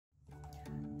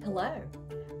Hello,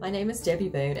 my name is Debbie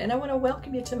Boone, and I want to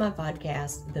welcome you to my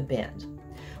podcast, The Bend,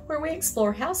 where we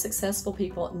explore how successful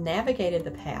people navigated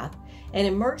the path and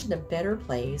emerged in a better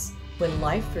place when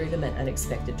life threw them an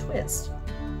unexpected twist.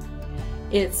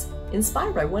 It's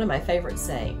inspired by one of my favorite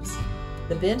sayings: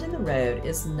 the bend in the road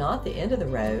is not the end of the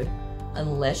road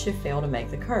unless you fail to make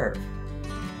the curve.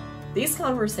 These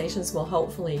conversations will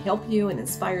hopefully help you and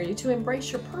inspire you to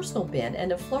embrace your personal bend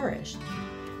and to flourish.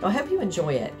 I hope you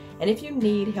enjoy it, and if you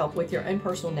need help with your own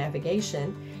personal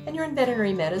navigation and you're in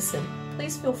veterinary medicine,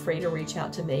 please feel free to reach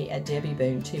out to me at Debbie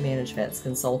Boone 2 Managed Vets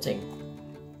Consulting.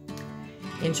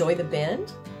 Enjoy the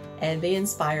bend and be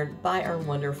inspired by our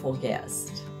wonderful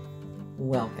guest.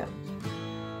 Welcome.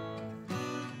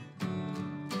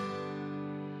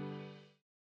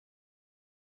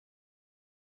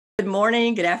 Good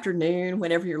morning, good afternoon,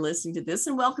 whenever you're listening to this,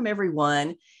 and welcome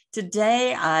everyone.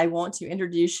 Today, I want to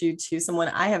introduce you to someone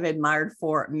I have admired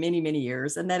for many, many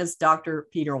years, and that is Dr.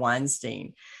 Peter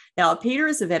Weinstein. Now, Peter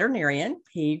is a veterinarian.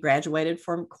 He graduated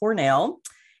from Cornell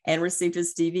and received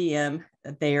his DVM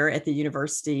there at the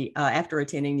university after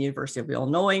attending the University of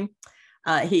Illinois.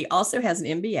 He also has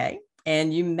an MBA,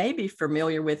 and you may be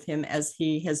familiar with him as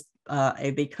he has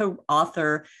the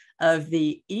co-author of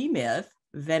the E-Myth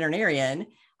Veterinarian,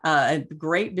 a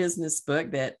great business book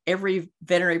that every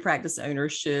veterinary practice owner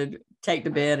should take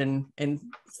to bed and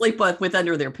sleep with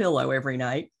under their pillow every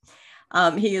night.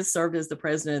 He has served as the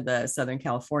president of the Southern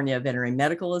California Veterinary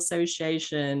Medical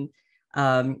Association,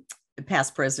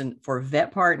 past president for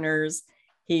Vet Partners.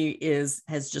 He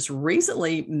has just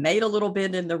recently made a little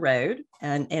bend in the road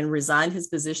and resigned his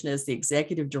position as the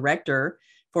executive director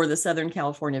for the Southern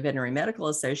California Veterinary Medical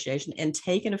Association and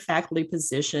taken a faculty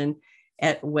position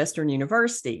at Western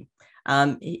University.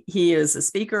 He is a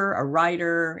speaker, a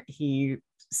writer. He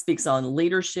speaks on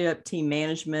leadership, team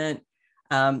management.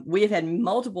 We have had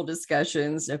multiple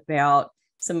discussions about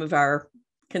some of our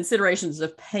considerations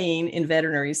of pain in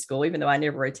veterinary school. Even though I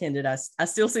never attended, I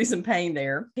still see some pain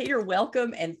there. Peter,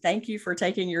 welcome, and thank you for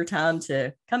taking your time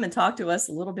to come and talk to us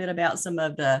a little bit about some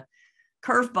of the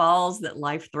curveballs that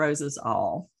life throws us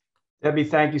all. Debbie,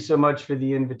 thank you so much for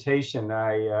the invitation.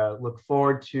 I look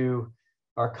forward to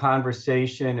our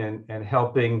conversation and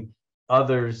helping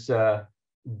others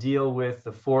deal with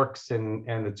the forks and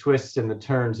the twists and the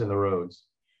turns in the roads.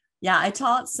 Yeah, I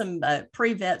taught some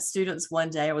pre-vet students one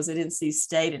day. I was at NC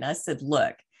State, and I said,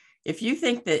 look, if you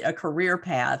think that a career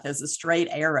path is a straight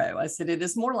arrow, I said, it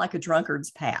is more like a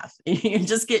drunkard's path. You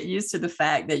just get used to the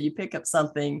fact that you pick up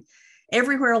something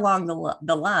everywhere along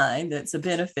the line that's a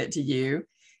benefit to you.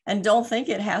 And don't think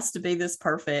it has to be this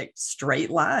perfect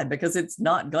straight line, because it's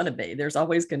not going to be. There's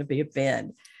always going to be a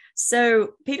bend. So,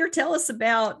 Peter, tell us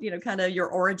about, kind of your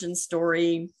origin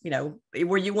story.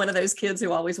 Were you one of those kids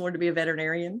who always wanted to be a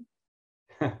veterinarian?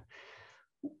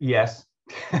 Yes.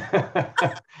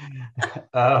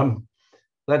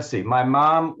 Let's see. My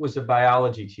mom was a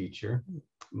biology teacher.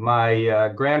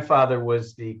 My grandfather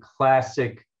was the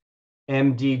classic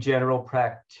MD general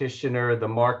practitioner, the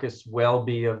Marcus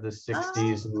Welby of the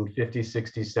 60s and 50s,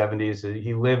 60s, 70s.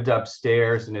 He lived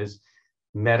upstairs and his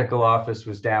medical office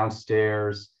was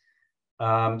downstairs.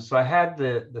 So I had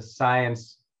the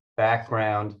science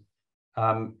background,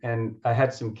 and I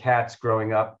had some cats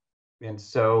growing up. And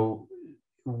so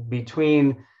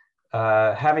between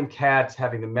having cats,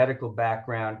 having the medical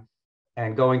background,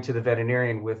 and going to the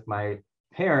veterinarian with my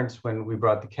parents when we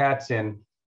brought the cats in,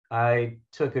 I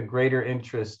took a greater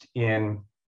interest in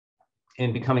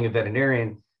becoming a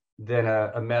veterinarian than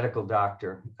a medical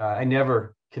doctor. I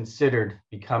never considered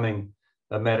becoming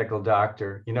a medical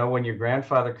doctor. When your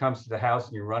grandfather comes to the house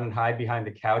and you run and hide behind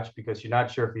the couch because you're not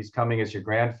sure if he's coming as your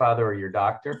grandfather or your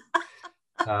doctor.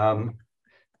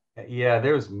 Yeah,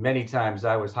 there was many times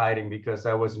I was hiding because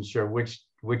I wasn't sure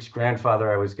which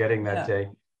grandfather I was getting that day.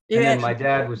 And then my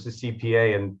dad was the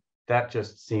CPA, and that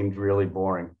just seemed really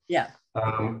boring. Yeah.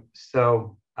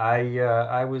 So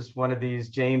I was one of these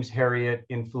James Herriot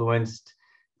influenced,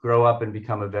 grow up and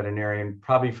become a veterinarian,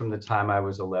 probably from the time I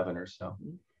was 11 or so.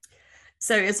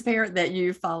 So it's apparent that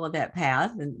you followed that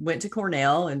path and went to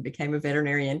Cornell and became a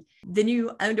veterinarian. Then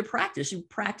you owned a practice. You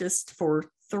practiced for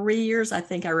 3 years, I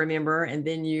think I remember, and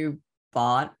then you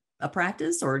bought a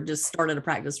practice or just started a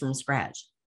practice from scratch.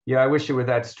 Yeah, I wish it were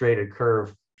that straight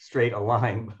a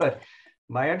line, but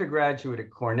my undergraduate at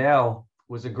Cornell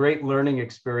was a great learning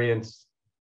experience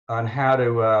on how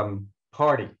to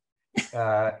party.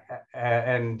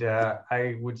 And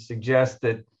I would suggest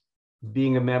that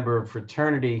being a member of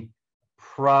fraternity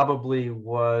probably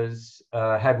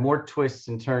had more twists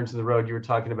and turns in the road. You were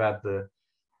talking about the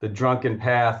drunken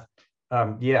path.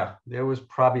 Yeah, there was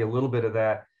probably a little bit of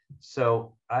that.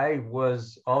 So I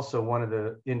was also one of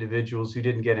the individuals who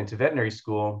didn't get into veterinary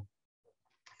school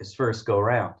his first go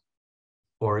round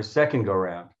or his second go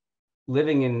round.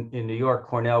 Living in New York,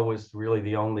 Cornell was really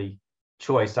the only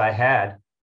choice I had.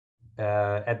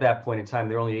 At that point in time,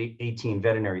 there were only 18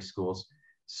 veterinary schools.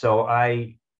 So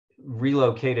I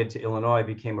relocated to Illinois,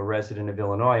 became a resident of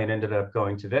Illinois, and ended up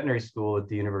going to veterinary school at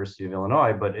the University of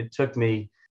Illinois. But it took me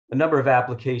a number of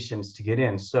applications to get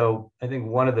in. So I think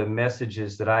one of the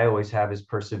messages that I always have is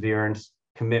perseverance,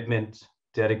 commitment,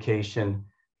 dedication.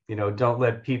 Don't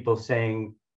let people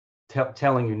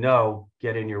telling you no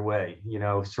get in your way.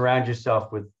 Surround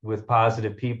yourself with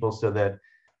positive people so that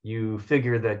you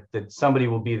figure that somebody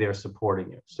will be there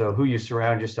supporting you. So who you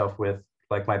surround yourself with,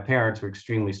 like my parents were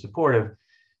extremely supportive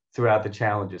throughout the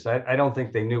challenges. I don't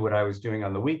think they knew what I was doing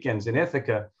on the weekends in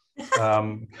Ithaca,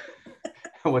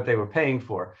 what they were paying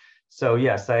for. So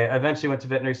yes, I eventually went to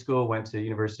veterinary school, went to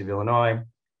University of Illinois,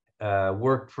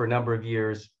 worked for a number of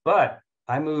years, but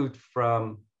I moved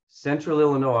from central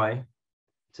Illinois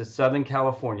to Southern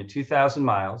California, 2,000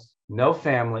 miles, no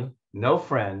family, no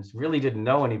friends, really didn't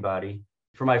know anybody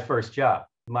for my first job.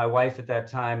 My wife at that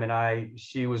time and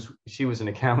she was an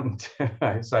accountant.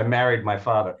 So I married my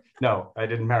father. No, I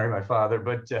didn't marry my father,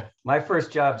 but my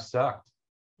first job sucked.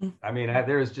 I mean,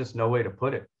 there is just no way to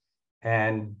put it.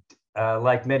 And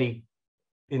like many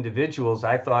individuals,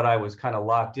 I thought I was kind of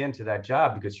locked into that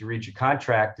job because you read your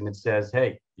contract and it says,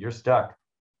 hey, you're stuck.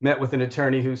 Met with an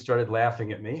attorney who started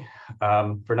laughing at me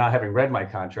for not having read my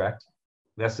contract.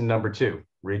 Lesson number 2,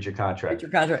 read your contract. Read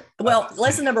your contract. Well,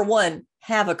 lesson number 1,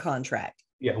 have a contract.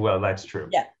 Yeah, well, that's true.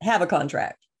 Yeah, have a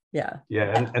contract. Yeah.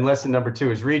 Yeah, and lesson number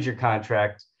 2 is read your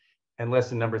contract. And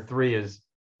lesson number 3 is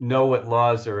know what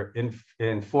laws are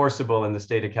enforceable in the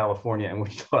state of California and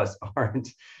which laws aren't.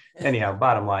 Anyhow,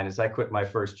 bottom line is I quit my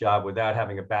first job without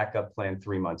having a backup plan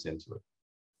 3 months into it.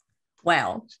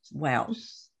 Wow.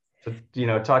 So,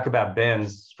 talk about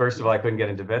bends. First of all, I couldn't get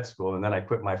into vet school, and then I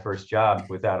quit my first job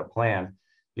without a plan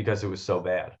because it was so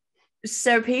bad.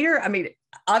 So, Peter, I mean,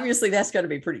 obviously that's going to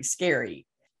be pretty scary.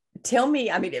 Tell me,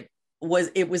 I mean, it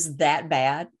was that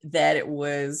bad that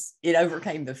it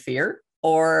overcame the fear,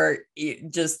 or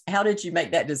how did you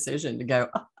make that decision to go,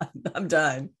 oh, I'm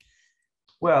done?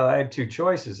 Well, I had 2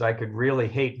 choices. I could really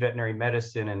hate veterinary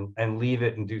medicine and leave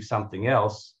it and do something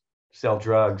else, sell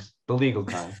drugs, the legal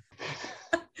kind,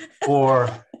 or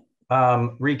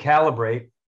recalibrate,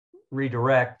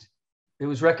 redirect. It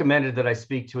was recommended that I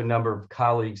speak to a number of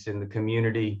colleagues in the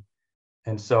community.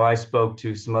 And so I spoke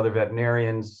to some other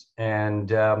veterinarians, and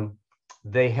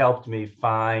they helped me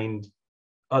find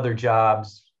other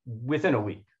jobs within a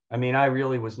week. I mean, I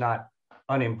really was not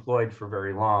unemployed for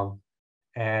very long.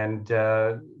 And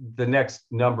the next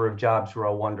number of jobs were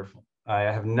all wonderful. I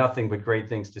have nothing but great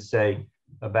things to say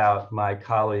about my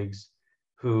colleagues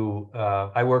who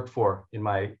I worked for in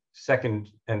my second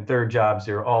and third jobs.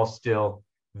 They're all still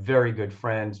very good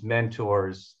friends,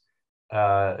 mentors,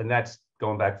 and that's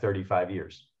going back 35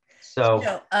 years. So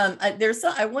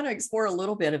I want to explore a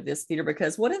little bit of this, Peter,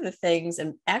 because one of the things,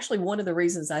 and actually one of the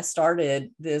reasons I started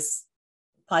this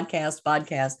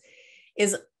podcast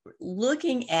is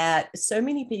looking at so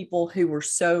many people who were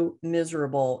so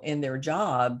miserable in their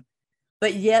job,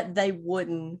 but yet they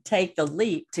wouldn't take the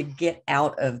leap to get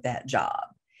out of that job.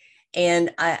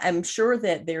 And I'm sure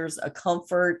that there's a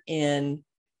comfort in,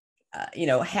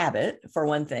 habit, for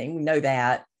one thing, we know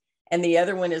that. And the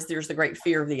other one is there's the great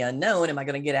fear of the unknown. Am I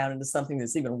going to get out into something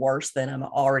that's even worse than I'm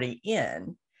already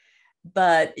in?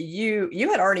 But you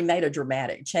had already made a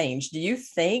dramatic change. Do you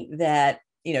think that,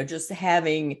 just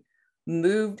having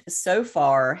moved so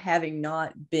far, having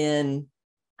not been,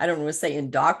 I don't want to say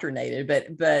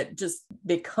indoctrinated, but just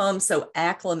become so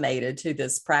acclimated to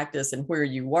this practice and where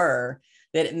you were,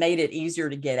 that it made it easier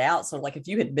to get out? So like if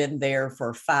you had been there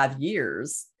for 5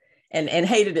 years and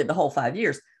hated it the whole 5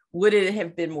 years, would it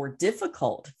have been more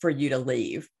difficult for you to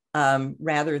leave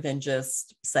rather than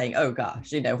just saying, oh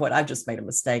gosh, what, I've just made a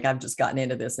mistake. I've just gotten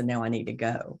into this and now I need to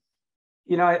go?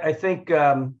 I think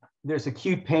there's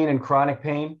acute pain and chronic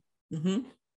pain,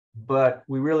 but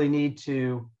we really need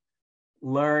to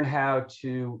learn how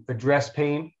to address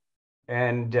pain.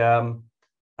 And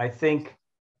I think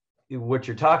what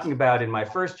you're talking about in my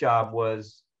first job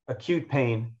was acute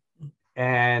pain,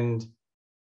 and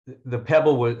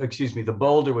the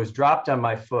boulder was dropped on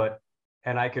my foot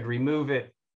and I could remove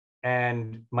it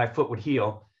and my foot would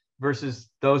heal, versus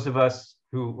those of us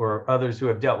or others who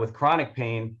have dealt with chronic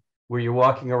pain, where you're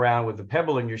walking around with a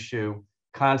pebble in your shoe,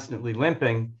 constantly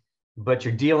limping, but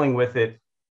you're dealing with it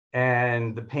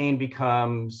and the pain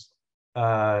becomes,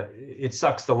 it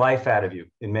sucks the life out of you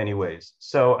in many ways.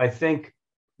 So I think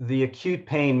the acute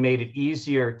pain made it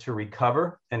easier to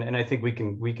recover. And I think we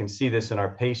can see this in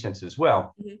our patients as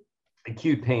well. Mm-hmm.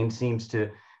 Acute pain seems to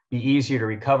be easier to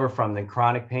recover from than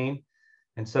chronic pain.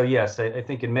 And so, yes, I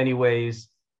think in many ways,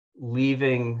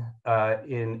 leaving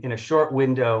in a short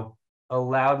window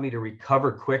allowed me to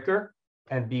recover quicker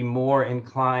and be more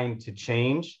inclined to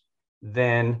change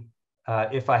than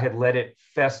if I had let it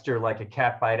fester like a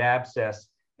cat bite abscess,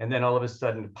 and then all of a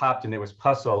sudden it popped and there was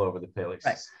pus all over the place.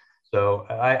 Right. So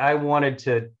I wanted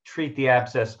to treat the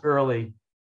abscess early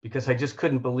because I just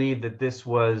couldn't believe that this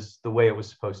was the way it was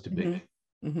supposed to be.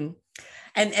 Mm-hmm. Mm-hmm.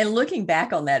 And looking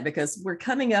back on that, because we're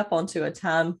coming up onto a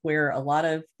time where a lot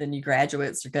of the new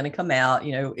graduates are going to come out,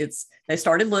 they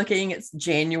started looking, it's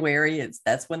January,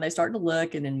 that's when they start to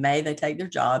look, and in May they take their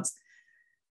jobs.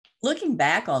 Looking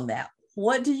back on that,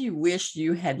 what do you wish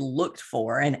you had looked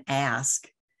for and asked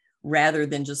rather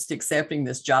than just accepting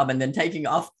this job and then taking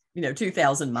off,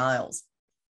 2,000 miles?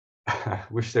 I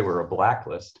wish there were a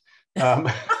blacklist.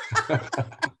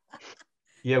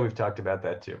 Yeah, we've talked about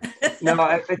that too. No,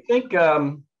 I think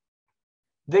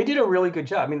they did a really good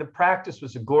job. I mean, the practice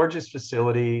was a gorgeous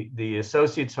facility. The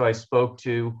associates who I spoke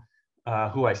to,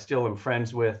 who I still am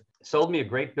friends with, sold me a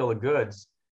great bill of goods.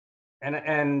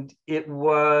 And it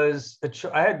was,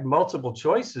 I had multiple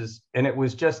choices, and it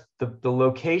was just the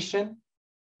location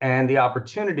and the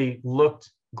opportunity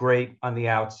looked great on the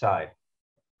outside.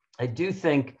 I do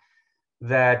think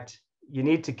that you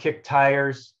need to kick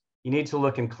tires. You need to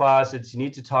look in closets. You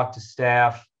need to talk to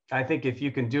staff. I think if you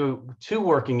can do 2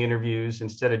 working interviews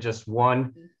instead of just one,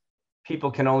 mm-hmm. people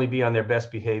can only be on their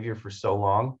best behavior for so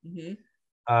long. Mm-hmm.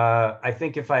 I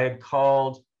think if I had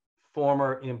called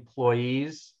former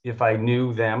employees, if I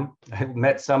knew them, I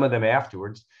met some of them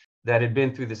afterwards that had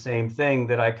been through the same thing,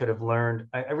 that I could have learned.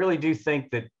 I really do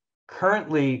think that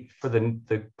currently for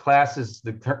the classes,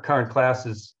 the current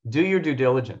classes, do your due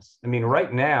diligence. I mean,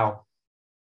 right now,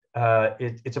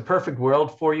 it's a perfect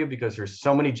world for you because there's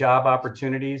so many job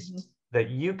opportunities, mm-hmm. that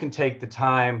you can take the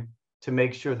time to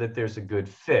make sure that there's a good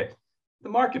fit. The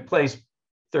marketplace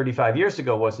 35 years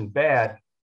ago wasn't bad,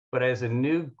 but as a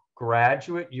new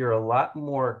graduate, you're a lot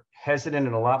more hesitant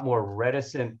and a lot more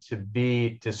reticent to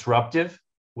be disruptive.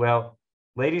 Well,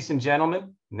 ladies and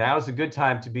gentlemen, now's a good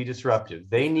time to be disruptive.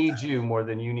 They need you more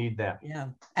than you need them. Yeah,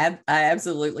 I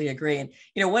absolutely agree. And,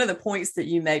 one of the points that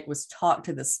you make was talk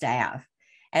to the staff.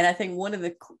 And I think one of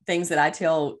the things that I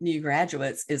tell new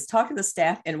graduates is talk to the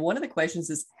staff. And one of the questions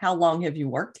is, how long have you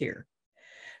worked here?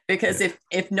 Because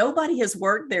if nobody has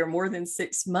worked there more than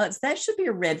 6 months, that should be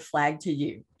a red flag to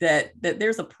you that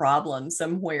there's a problem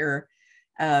somewhere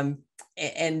and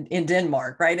in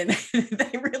Denmark, right? And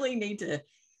they really need to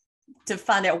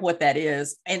find out what that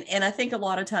is. And I think a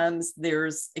lot of times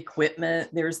there's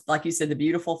equipment, there's, like you said, the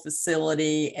beautiful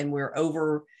facility, and we're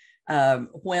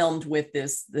overwhelmed with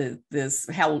this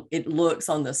how it looks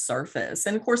on the surface.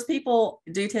 And of course, people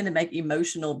do tend to make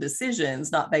emotional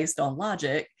decisions, not based on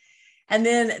logic. And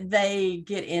then they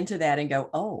get into that and go,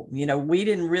 oh, we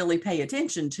didn't really pay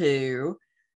attention to,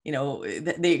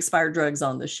 the expired drugs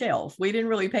on the shelf. We didn't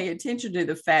really pay attention to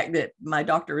the fact that my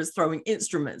doctor is throwing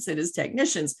instruments at his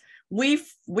technicians.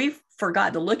 We've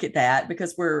forgot to look at that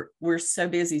because we're so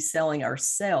busy selling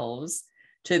ourselves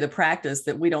to the practice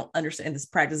that we don't understand this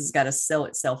practice has got to sell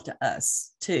itself to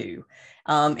us too.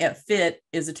 Fit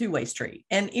is a two-way street.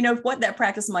 And what, that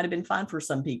practice might've been fine for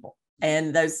some people.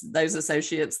 And those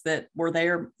associates that were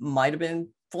there might've been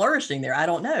flourishing there. I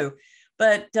don't know,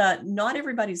 but not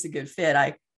everybody's a good fit.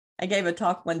 I gave a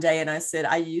talk one day and I said,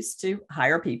 I used to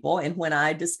hire people. And when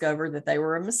I discovered that they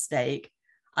were a mistake,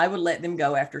 I would let them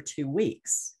go after 2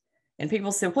 weeks. And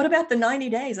people said, what about the 90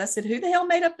 days? I said, who the hell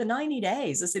made up the 90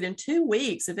 days? I said, in 2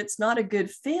 weeks, if it's not a good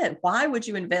fit, why would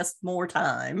you invest more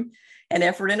time and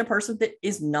effort in a person that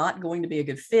is not going to be a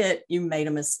good fit? You made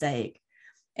a mistake.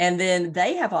 And then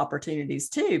they have opportunities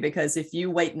too, because if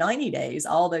you wait 90 days,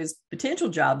 all those potential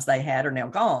jobs they had are now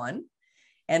gone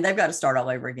and they've got to start all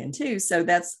over again too. So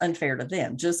that's unfair to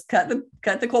them. Just cut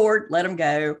the cord, let them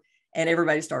go, and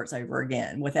everybody starts over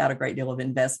again without a great deal of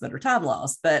investment or time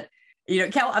loss. But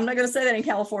I'm not going to say that in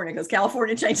California because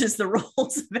California changes the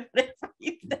rules about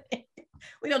everything.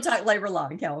 We don't talk labor law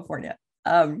in California.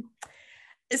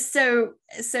 So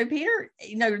Peter,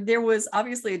 there was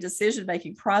obviously a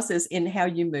decision-making process in how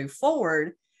you move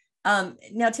forward.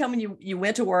 Now tell me, you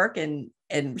went to work and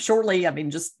shortly,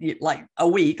 just like a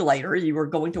week later, you were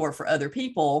going to work for other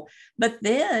people. But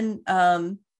then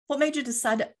what made you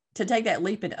decide to take that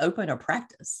leap and open a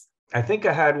practice? I think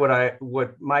I had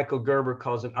what Michael Gerber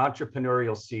calls an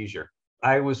entrepreneurial seizure.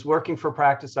 I was working for a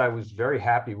practice I was very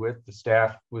happy with. The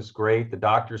staff was great. The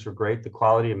doctors were great. The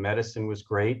quality of medicine was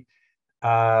great.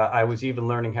 I was even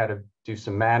learning how to do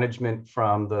some management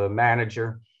from the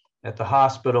manager at the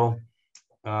hospital.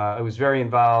 I was very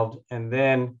involved. And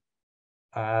then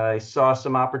I saw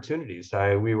some opportunities.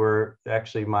 We were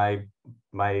actually,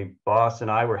 my boss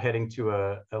and I were heading to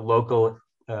a local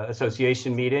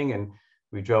association meeting, and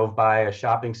we drove by a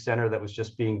shopping center that was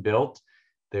just being built.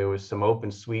 There was some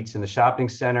open suites in the shopping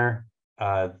center.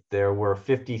 There were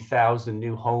 50,000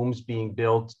 new homes being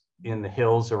built in the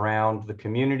hills around the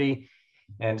community.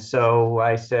 And so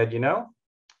I said,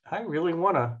 I really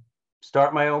want to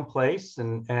start my own place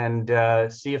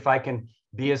and see if I can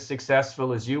be as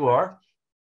successful as you are.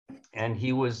 And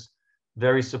he was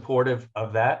very supportive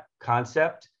of that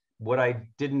concept. What I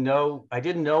didn't know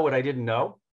what I didn't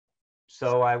know.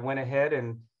 So I went ahead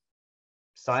and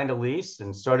signed a lease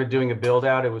and started doing a build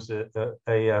out. It was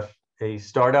a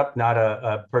startup, not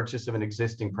a purchase of an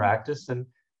existing practice. And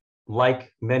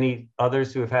like many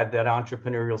others who have had that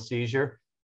entrepreneurial seizure,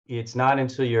 it's not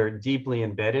until you're deeply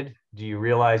embedded do you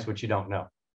realize what you don't know.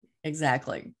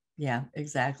 Exactly. Yeah,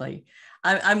 exactly.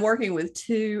 I'm working with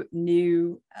two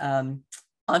new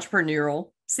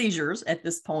entrepreneurial seizures at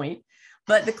this point.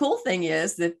 But the cool thing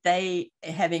is that they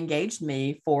have engaged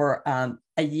me for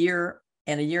a year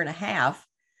and a half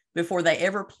before they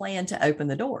ever plan to open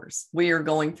the doors. We are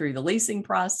going through the leasing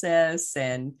process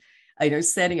and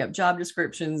setting up job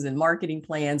descriptions and marketing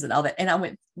plans and all that. And I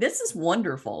went, this is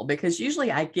wonderful, because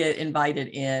usually I get invited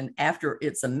in after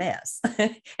it's a mess.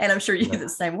 And I'm sure you're the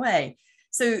same way.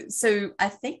 So I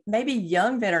think maybe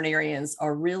young veterinarians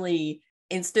are really,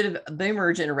 instead of a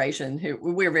boomer generation who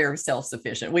we're very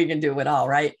self-sufficient, we can do it all,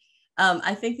 right?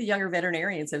 I think the younger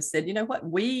veterinarians have said, you know what,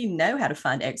 we know how to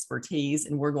find expertise,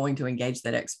 and we're going to engage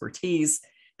that expertise,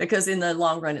 because in the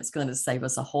long run, it's going to save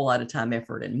us a whole lot of time,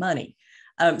 effort, and money.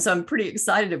 So I'm pretty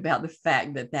excited about the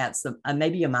fact that that's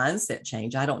maybe a mindset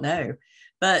change. I don't know,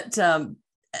 but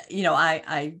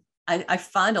I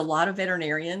find a lot of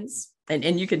veterinarians,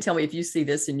 and you can tell me if you see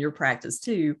this in your practice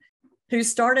too, who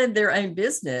started their own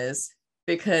business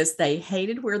because they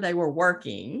hated where they were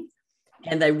working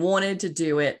and they wanted to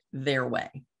do it their way.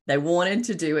 They wanted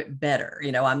to do it better.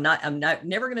 I'm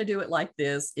never going to do it like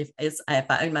this if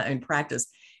I own my own practice.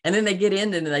 And then they get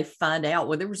in and they find out,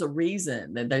 well, there was a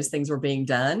reason that those things were being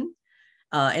done.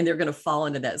 And they're going to fall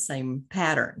into that same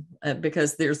pattern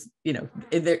because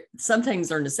some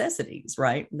things are necessities,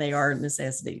 right? They are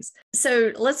necessities.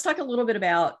 So let's talk a little bit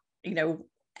about,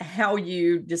 how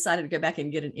you decided to go back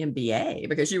and get an MBA,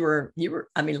 because you were,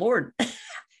 I mean, Lord,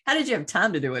 how did you have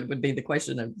time to do it would be the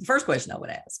first question I would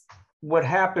ask. What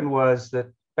happened was that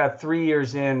about 3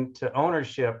 years into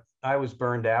ownership, I was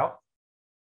burned out.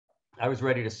 I was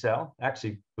ready to sell,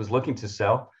 actually was looking to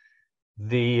sell.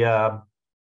 The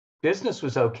business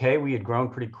was okay. We had grown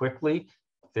pretty quickly.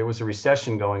 There was a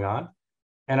recession going on.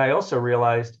 And I also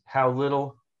realized how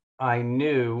little I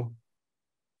knew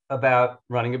about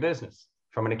running a business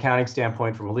from an accounting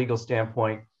standpoint, from a legal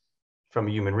standpoint, from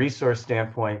a human resource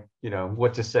standpoint,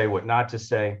 what to say, what not to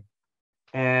say.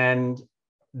 And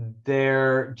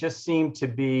there just seemed to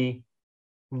be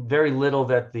very little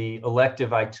that the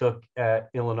elective I took at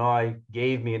Illinois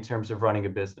gave me in terms of running a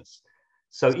business.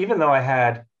 So even though I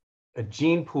had a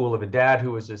gene pool of a dad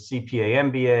who was a CPA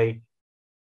MBA,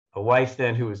 a wife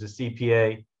then who was a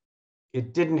CPA,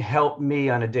 it didn't help me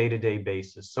on a day-to-day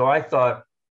basis. So I thought,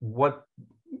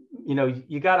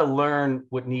 you got to learn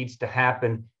what needs to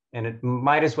happen, and it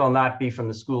might as well not be from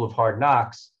the School of Hard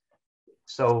Knocks.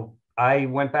 So I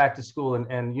went back to school,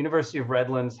 and University of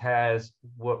Redlands has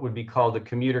what would be called a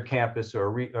commuter campus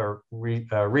or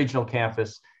regional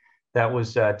campus that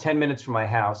was 10 minutes from my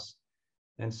house.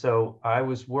 And so I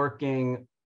was working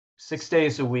 6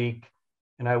 days a week,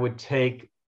 and I would take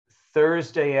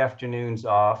Thursday afternoons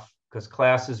off because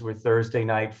classes were Thursday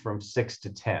night from 6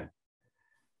 to 10.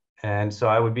 And so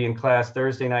I would be in class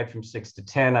Thursday night from 6 to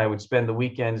 10. I would spend the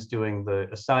weekends doing the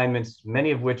assignments,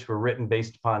 many of which were written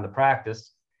based upon the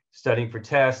practice, studying for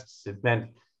tests. It meant a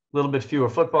little bit fewer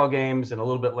football games and a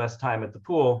little bit less time at the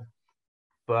pool.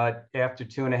 But after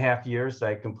 2.5 years,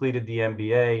 I completed the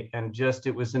MBA, and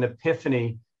it was an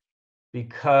epiphany,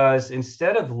 because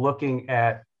instead of looking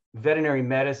at veterinary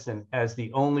medicine as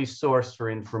the only source for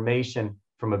information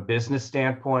from a business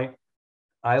standpoint,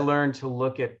 I learned to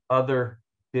look at other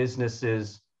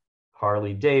businesses,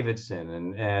 Harley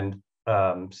Davidson and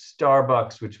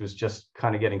Starbucks, which was just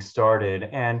kind of getting started,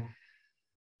 and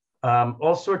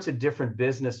all sorts of different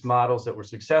business models that were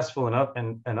successful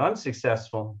and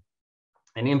unsuccessful,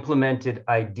 and implemented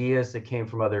ideas that came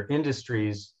from other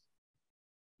industries,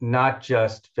 not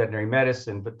just veterinary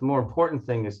medicine. But the more important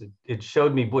thing is it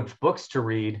showed me which books to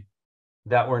read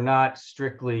that were not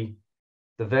strictly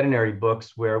the veterinary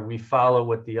books where we follow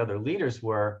what the other leaders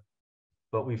were,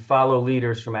 but we follow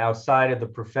leaders from outside of the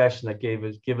profession that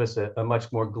give us a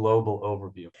much more global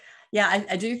overview. Yeah,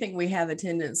 I do think we have a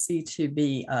tendency to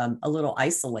be a little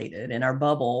isolated in our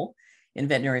bubble in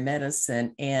veterinary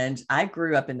medicine. And I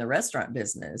grew up in the restaurant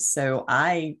business. So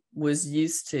I was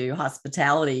used to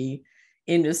hospitality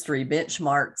industry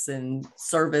benchmarks and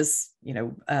service,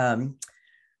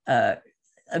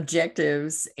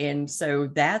 objectives. And so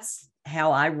that's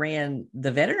how I ran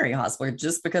the veterinary hospital,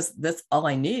 just because that's all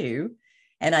I knew.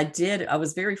 And I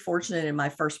was very fortunate in my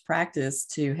first practice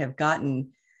to have gotten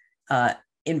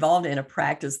involved in a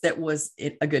practice that was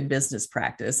a good business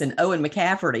practice. And Owen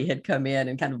McCafferty had come in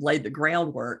and kind of laid the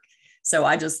groundwork. So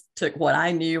I just took what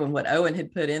I knew and what Owen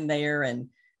had put in there. And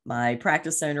my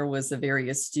practice owner was a very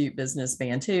astute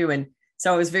businessman too. And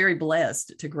so I was very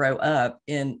blessed to grow up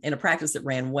in a practice that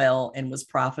ran well and was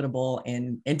profitable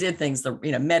and did things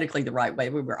medically the right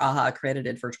way. We were AHA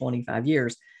accredited for 25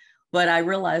 years. But I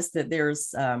realized that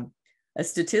there's a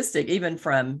statistic, even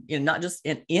from, not just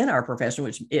in our profession,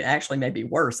 which it actually may be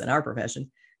worse in our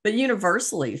profession, but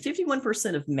universally,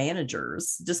 51% of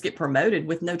managers just get promoted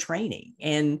with no training.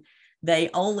 And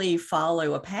they only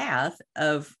follow a path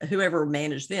of whoever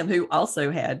managed them, who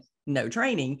also had no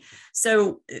training.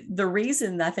 So the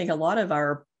reason I think a lot of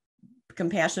our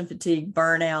compassion fatigue,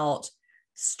 burnout,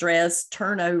 stress,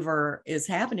 turnover is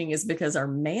happening is because our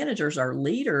managers, our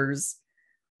leaders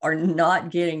are not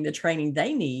getting the training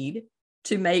they need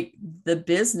to make the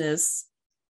business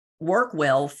work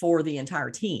well for the entire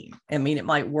team. I mean, it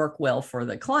might work well for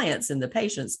the clients and the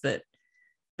patients, but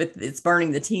it's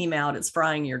burning the team out. It's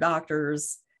frying your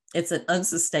doctors. It's an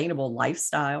unsustainable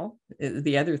lifestyle.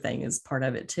 The other thing is part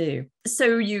of it too.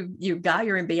 So you got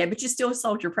your MBA, but you still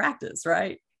sold your practice,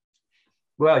 right?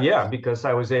 Well, yeah, because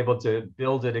I was able to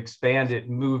build it, expand it,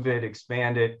 move it,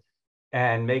 expand it,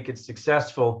 and make it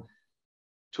successful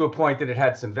to a point that it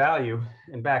had some value.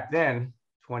 And back then,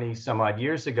 20 some odd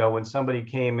years ago, when somebody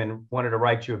came and wanted to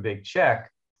write you a big check,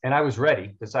 and I was ready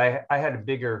because I had a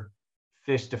bigger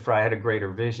fish to fry, I had a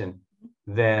greater vision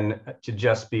than to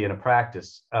just be in a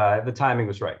practice. The timing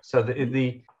was right. So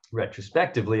the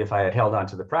retrospectively, if I had held on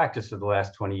to the practice for the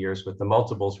last 20 years with the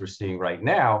multiples we're seeing right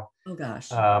now, oh gosh,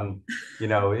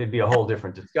 it'd be a whole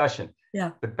different discussion.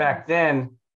 Yeah. But back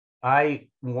then, I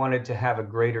wanted to have a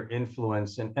greater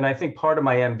influence. And I think part of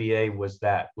my MBA was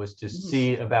to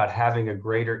see about having a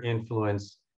greater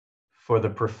influence for the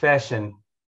profession.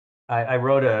 I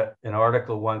wrote an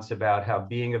article once about how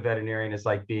being a veterinarian is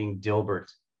like being Dilbert,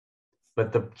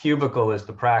 but the cubicle is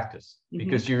the practice,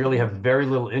 because you really have very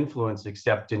little influence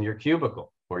except in your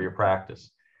cubicle or your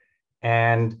practice.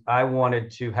 And I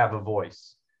wanted to have a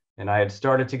voice. And I had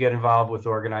started to get involved with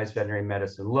organized veterinary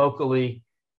medicine locally,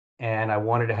 and I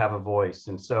wanted to have a voice.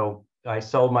 And so I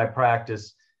sold my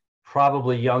practice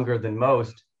probably younger than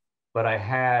most, but I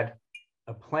had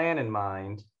a plan in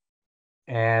mind.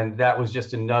 And that was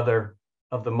just another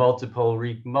of the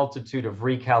multitude of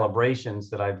recalibrations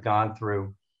that I've gone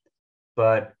through.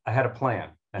 But I had a plan,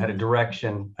 I had a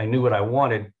direction, I knew what I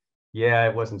wanted. Yeah,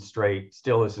 it wasn't straight,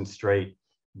 still isn't straight,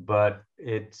 but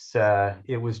it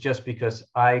was just because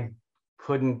I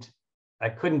couldn't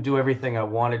do everything I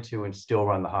wanted to and still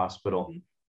run the hospital.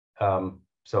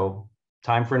 So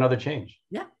time for another change.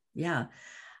 Yeah.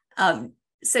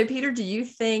 So Peter, do you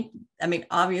think, I mean,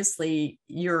 obviously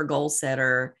you're a goal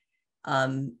setter,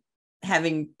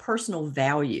 having personal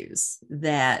values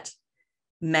that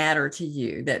matter to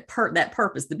you, that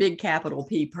purpose, the big capital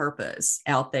P purpose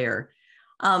out there.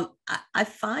 I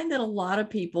find that a lot of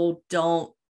people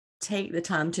don't take the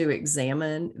time to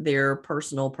examine their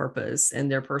personal purpose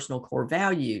and their personal core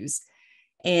values.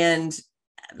 And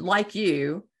like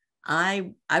you,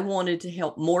 I wanted to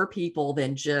help more people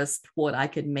than just what I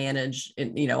could manage.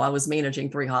 And, I was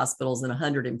managing 3 hospitals and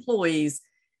 100 employees.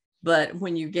 But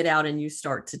when you get out and you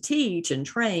start to teach and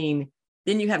train,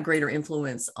 then you have greater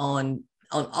influence on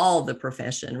all the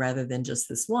profession rather than just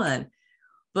this one.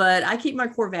 But I keep my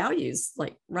core values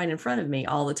like right in front of me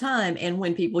all the time. And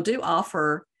when people do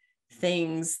offer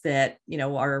things that,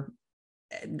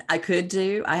 I could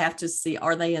do, I have to see,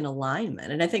 are they in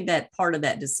alignment? And I think that part of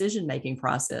that decision-making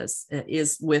process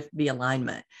is with the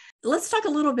alignment. Let's talk a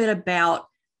little bit about,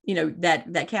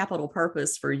 that capital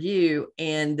purpose for you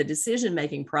and the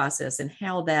decision-making process and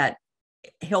how that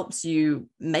helps you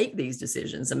make these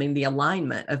decisions. I mean, the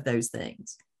alignment of those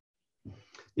things.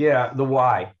 Yeah, the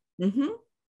why.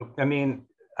 I mean,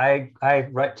 I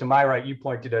right to my right, you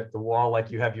pointed at the wall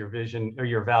like you have your vision or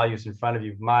your values in front of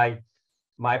you.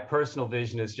 My personal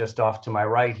vision is just off to my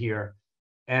right here.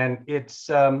 And it's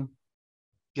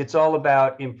all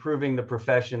about improving the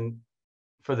profession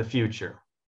for the future,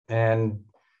 and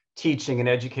teaching and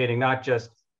educating not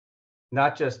just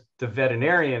the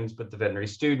veterinarians, but the veterinary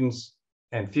students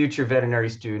and future veterinary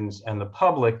students and the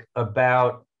public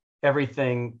about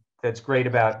everything that's great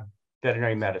about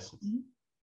veterinary medicine.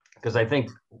 Because I think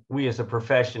we as a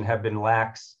profession have been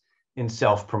lax in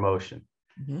self-promotion.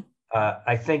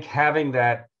 I think having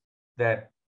that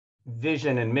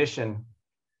vision and mission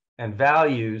and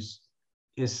values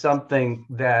is something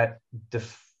that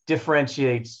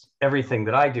differentiates everything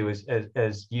that I do,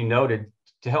 as you noted,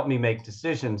 to help me make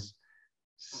decisions.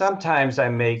 Sometimes I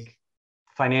make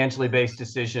financially based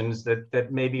decisions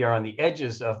that maybe are on the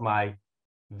edges of my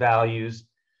values,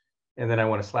 and then I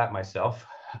want to slap myself.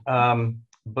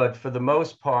 But for the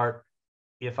most part,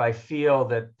 if I feel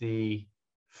that the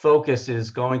focus is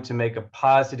going to make a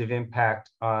positive impact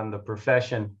on the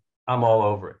profession, I'm all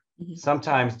over it.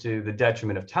 Sometimes to the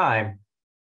detriment of time,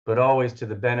 but always to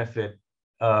the benefit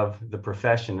of the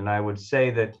profession. And I would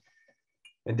say that,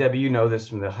 and Debbie, you know this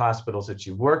from the hospitals that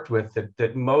you've worked with,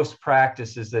 that most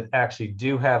practices that actually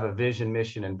do have a vision,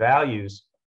 mission, and values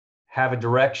have a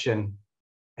direction,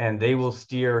 and they will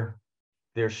steer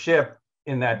their ship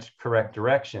in that correct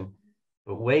direction.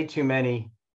 But way too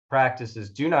many practices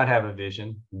do not have a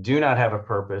vision, do not have a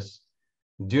purpose,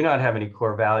 do not have any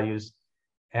core values,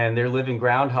 and they're living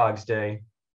Groundhog's Day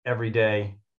every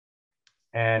day.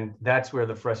 And that's where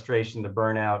the frustration, the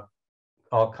burnout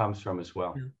all comes from as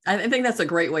well. I think that's a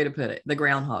great way to put it, the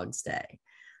Groundhog's Day.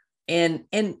 And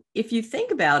if you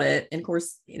think about it, and of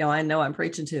course, I know I'm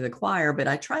preaching to the choir, but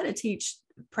I try to teach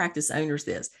practice owners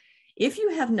this. If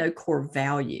you have no core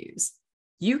values,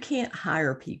 you can't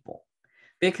hire people,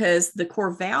 because the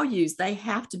core values, they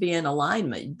have to be in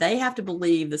alignment. They have to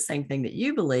believe the same thing that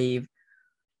you believe,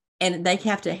 and they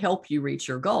have to help you reach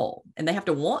your goal, and they have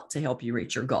to want to help you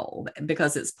reach your goal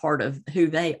because it's part of who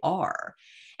they are.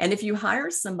 And if you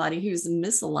hire somebody who's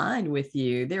misaligned with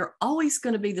you, they're always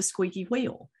going to be the squeaky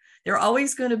wheel. They're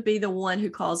always going to be the one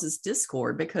who causes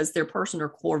discord because their personal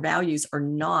core values are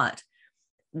not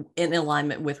in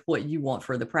alignment with what you want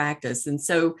for the practice. And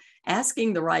so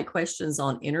asking the right questions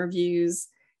on interviews,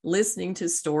 listening to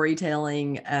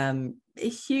storytelling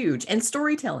is huge. And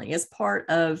storytelling is part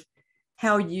of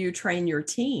how you train your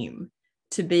team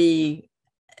to be,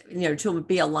 to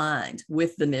be aligned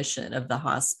with the mission of the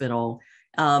hospital.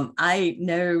 I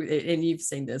know, and you've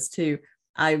seen this too,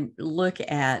 I look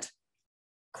at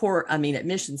at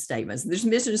mission statements. There's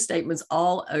mission statements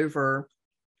all over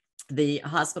the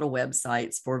hospital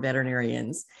websites for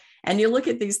veterinarians. And you look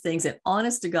at these things, and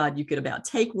honest to God, you could about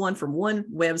take one from one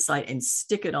website and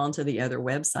stick it onto the other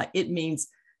website. It means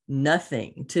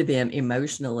nothing to them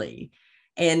emotionally.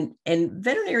 And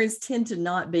veterinarians tend to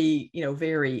not be,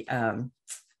 very,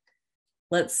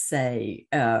 let's say,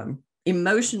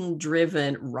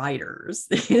 emotion-driven writers,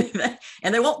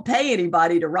 and they won't pay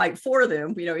anybody to write for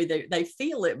them. They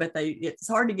feel it, but it's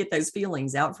hard to get those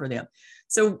feelings out for them.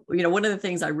 So, one of the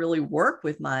things I really work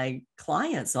with my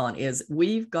clients on is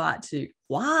we've got to,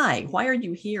 why are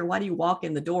you here? Why do you walk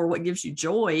in the door? What gives you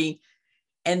joy?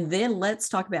 And then let's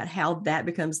talk about how that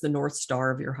becomes the North Star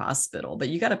of your hospital. But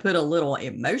you got to put a little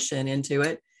emotion into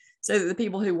it so that the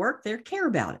people who work there care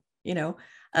about it.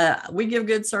 We give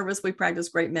good service, we practice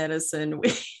great medicine,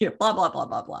 we blah, blah, blah,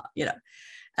 blah, blah,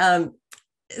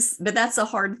 but that's a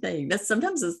hard thing. That's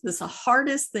sometimes this the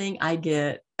hardest thing I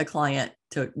get a client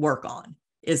to work on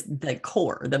is the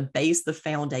core, the base, the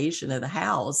foundation of the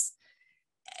house,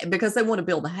 because they want to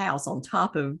build a house on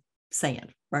top of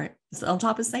sand, right? It's on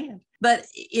top of sand. But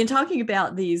in talking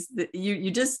about these,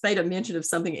 you just made a mention of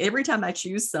something. Every time I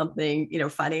choose something,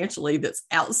 financially that's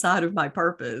outside of my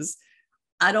purpose,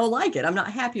 I don't like it. I'm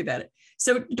not happy about it.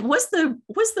 So what's the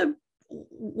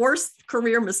worst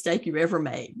career mistake you ever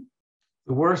made?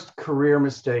 The worst career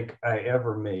mistake I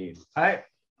ever made. I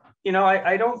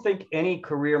don't think any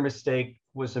career mistake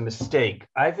was a mistake.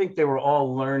 I think they were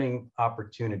all learning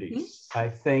opportunities. I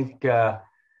think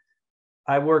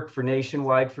I worked for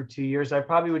Nationwide for 2 years. I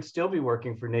probably would still be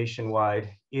working for Nationwide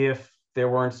if there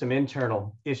weren't some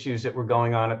internal issues that were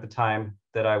going on at the time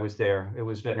that I was there. It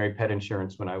was veterinary pet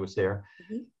insurance when I was there.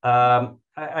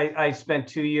 I spent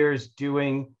 2 years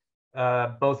doing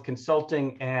both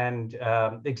consulting and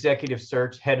executive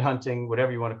search, headhunting,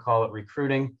 whatever you want to call it,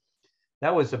 recruiting.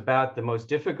 That was about the most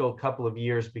difficult couple of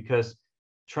years, because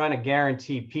trying to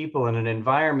guarantee people in an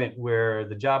environment where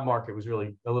the job market was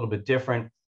really a little bit different,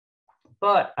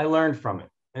 but I learned from it.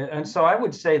 And so I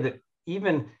would say that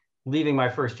even leaving my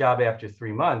first job after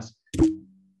 3 months,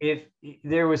 if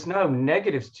there was no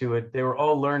negatives to it, they were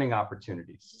all learning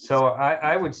opportunities. So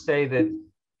I would say that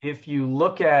if you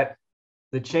look at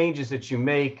the changes that you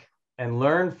make and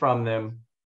learn from them,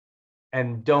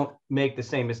 and don't make the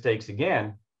same mistakes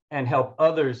again and help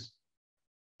others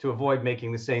to avoid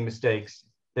making the same mistakes,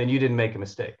 then you didn't make a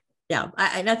mistake. Yeah,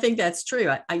 and I think that's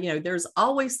true. There's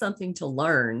always something to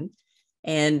learn.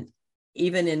 And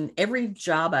even in every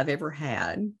job I've ever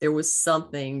had, there was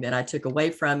something that I took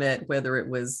away from it, whether it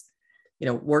was,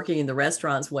 working in the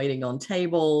restaurants, waiting on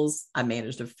tables. I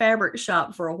managed a fabric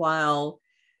shop for a while.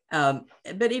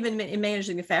 But even in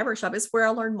managing the fabric shop, it's where I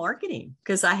learned marketing,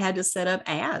 because I had to set up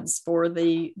ads for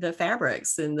the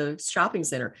fabrics in the shopping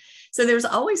center. So there's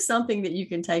always something that you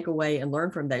can take away and learn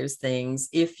from those things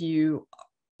if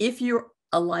you're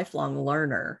a lifelong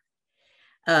learner.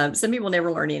 Some people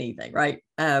never learn anything, right?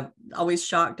 Always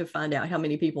shocked to find out how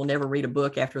many people never read a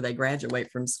book after they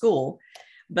graduate from school.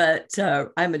 But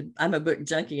I'm a book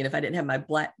junkie, and if I didn't have my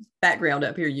black background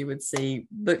up here, you would see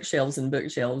bookshelves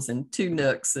and two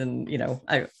nooks, and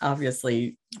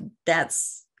obviously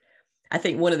that's, I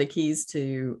think, one of the keys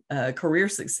to career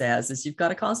success is you've got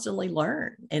to constantly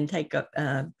learn and take up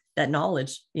that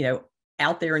knowledge,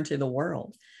 out there into the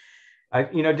world.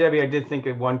 Debbie, I did think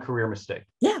of one career mistake.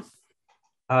 Yeah.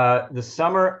 The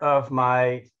summer of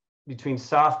between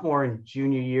sophomore and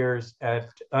junior years at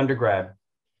undergrad,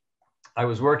 I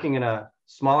was working in a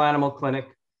small animal clinic.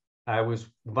 I was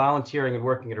volunteering and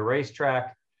working at a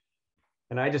racetrack.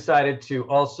 And I decided to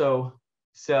also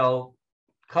sell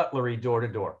cutlery door to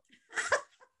door.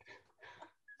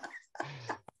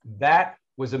 That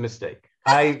was a mistake.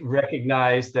 I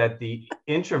recognized that the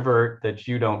introvert that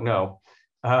you don't know,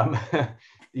 the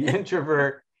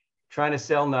introvert trying to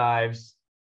sell knives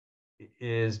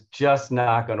is just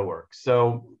not going to work.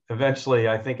 So eventually,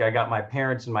 I think I got my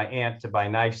parents and my aunt to buy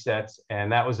knife sets,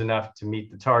 and that was enough to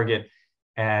meet the target.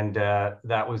 And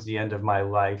that was the end of my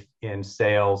life in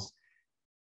sales.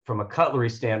 From a cutlery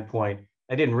standpoint,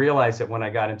 I didn't realize that when I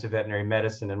got into veterinary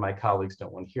medicine, and my colleagues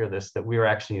don't want to hear this, that we were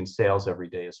actually in sales every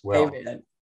day as well.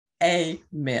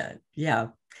 Amen. Yeah.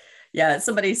 Yeah.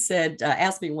 Somebody said,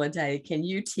 asked me one day, can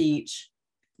you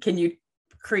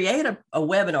create a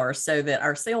webinar so that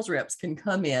our sales reps can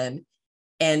come in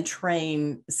and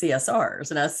train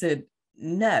CSRs? And I said,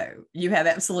 no, you have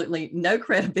absolutely no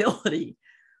credibility.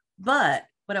 But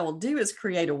what I will do is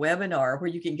create a webinar where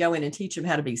you can go in and teach them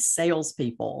how to be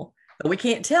salespeople. But we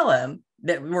can't tell them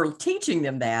that we're teaching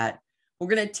them that. We're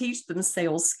going to teach them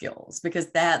sales skills, because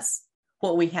that's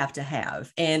what we have to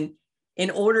have. And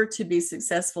in order to be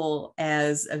successful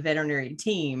as a veterinary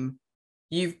team,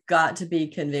 you've got to be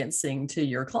convincing to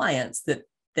your clients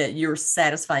that you're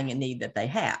satisfying a need that they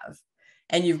have.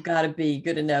 And you've got to be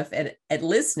good enough at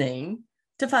listening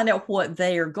to find out what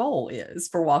their goal is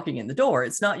for walking in the door.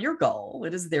 It's not your goal,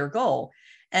 it is their goal.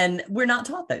 And we're not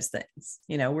taught those things.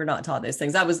 We're not taught those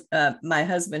things. My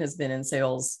husband has been in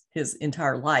sales his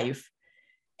entire life.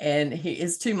 And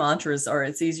his two mantras are,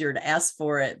 it's easier to ask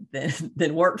for it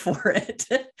than work for it.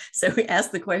 So we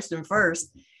ask the question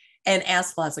first. And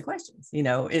ask lots of questions.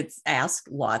 It's ask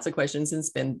lots of questions and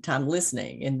spend time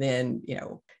listening. And then,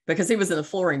 because he was in the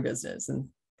flooring business, and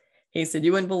he said,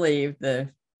 you wouldn't believe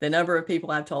the number of people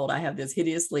I've told I have this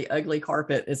hideously ugly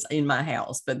carpet is in my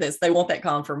house, but they want that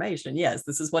confirmation. Yes,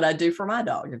 this is what I do for my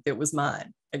dog if it was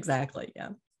mine. Exactly. Yeah.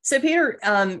 So Peter,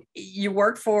 you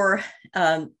work for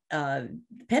a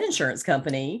pet insurance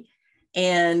company,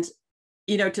 and,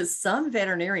 to some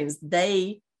veterinarians,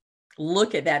 they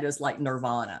look at that as like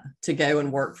nirvana to go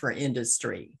and work for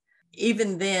industry.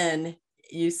 Even then,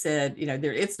 you said,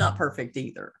 it's not perfect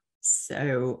either.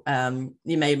 So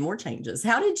you made more changes.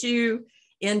 How did you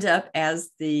end up as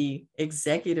the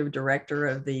executive director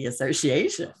of the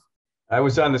association? I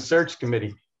was on the search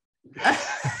committee.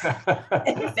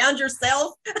 You found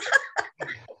yourself?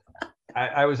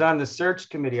 I was on the search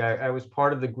committee. I was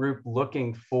part of the group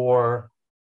looking for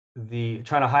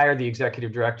trying to hire the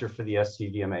executive director for the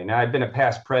SCVMA. Now, I'd been a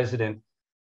past president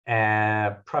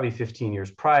probably 15 years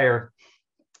prior,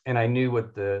 and I knew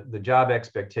what the job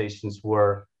expectations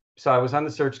were. So I was on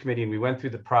the search committee, and we went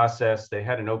through the process. They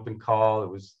had an open call. It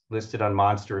was listed on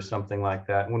Monster or something like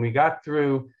that. When we got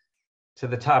through to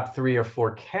the top 3 or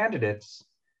 4 candidates,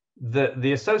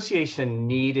 the association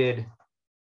needed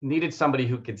somebody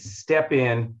who could step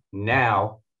in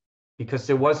now, because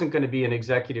there wasn't going to be an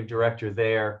executive director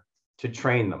there to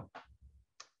train them.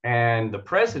 And the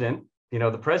president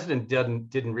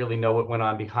didn't really know what went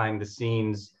on behind the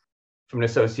scenes from an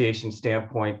association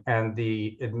standpoint. And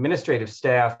the administrative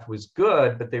staff was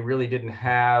good, but they really didn't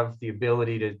have the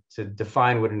ability to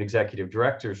define what an executive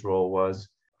director's role was.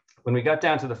 When we got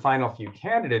down to the final few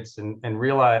candidates I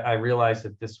realized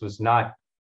that this was not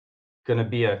going to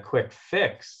be a quick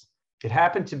fix. It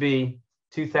happened to be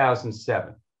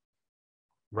 2007.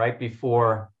 Right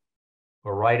before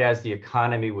or right as the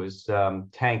economy was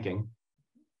tanking,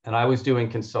 and I was doing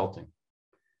consulting.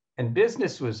 And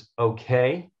business was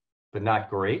okay, but not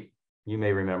great, you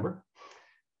may remember.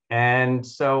 And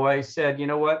so I said, you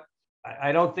know what?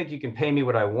 I don't think you can pay me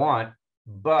what I want,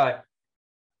 but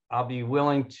I'll be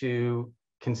willing to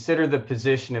consider the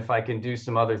position if I can do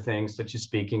some other things, such as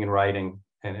speaking and writing,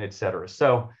 and et cetera.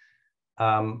 So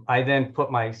I then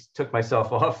took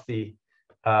myself off the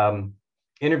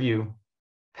interview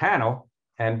panel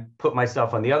and put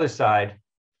myself on the other side,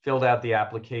 filled out the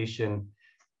application,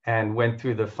 and went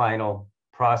through the final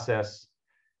process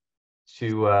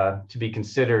to be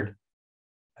considered.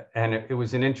 And it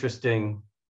was an interesting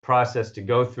process to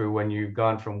go through when you've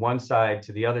gone from one side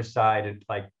to the other side, and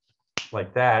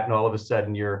like that, and all of a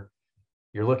sudden you're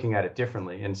looking at it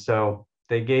differently. And so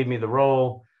they gave me the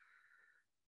role.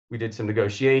 We did some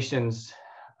negotiations.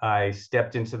 I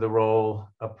stepped into the role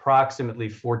approximately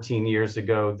 14 years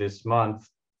ago this month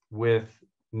with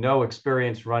no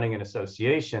experience running an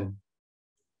association,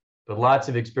 but lots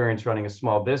of experience running a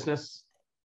small business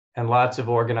and lots of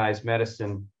organized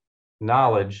medicine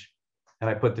knowledge. And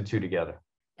I put the two together.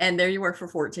 And there you were for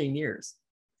 14 years.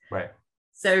 Right.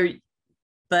 So,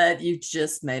 but you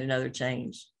just made another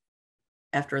change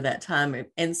after that time.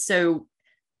 And so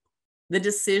the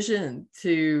decision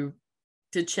to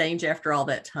change after all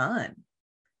that time,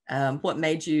 what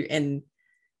made you, and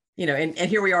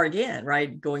here we are again,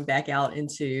 right? Going back out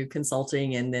into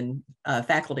consulting and then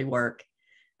faculty work.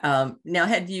 Now,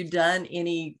 had you done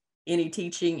any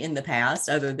teaching in the past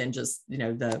other than just,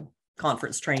 the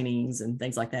conference trainings and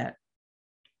things like that?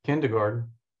 Kindergarten.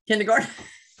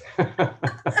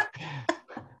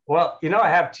 Well, I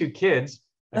have two kids.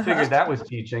 I figured that was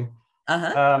teaching.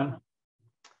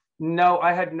 No,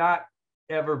 I had not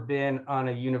ever been on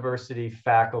a university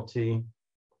faculty.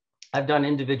 I've done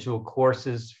individual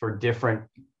courses for different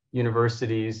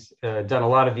universities, done a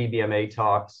lot of VBMA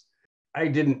talks. I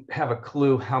didn't have a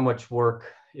clue how much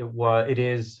work it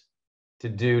is to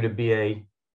be a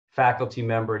faculty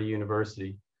member at a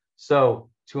university. So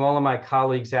to all of my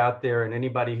colleagues out there and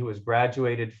anybody who has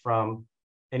graduated from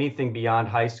anything beyond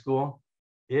high school,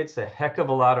 it's a heck of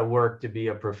a lot of work to be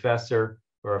a professor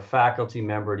or a faculty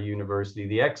member at a university.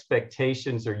 The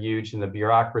expectations are huge and the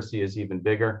bureaucracy is even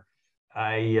bigger.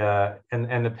 And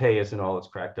the pay isn't all it's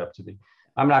cracked up to be.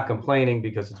 I'm not complaining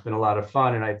because it's been a lot of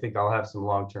fun and I think I'll have some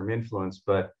long-term influence,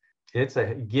 but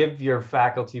give your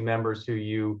faculty members who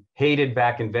you hated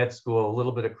back in vet school a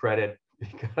little bit of credit,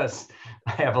 because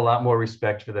I have a lot more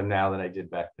respect for them now than I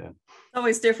did back then. It's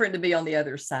always different to be on the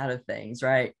other side of things,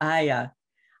 right?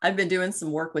 I've been doing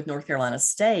some work with North Carolina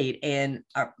State, and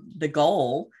the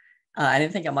goal, I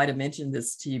didn't think I might have mentioned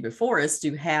this to you before, is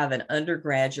to have an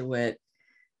undergraduate,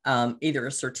 either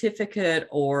a certificate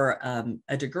or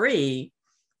a degree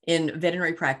in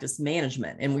veterinary practice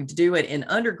management. And we do it in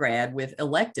undergrad with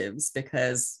electives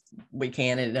because we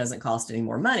can, and it doesn't cost any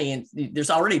more money. And there's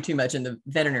already too much in the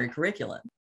veterinary curriculum.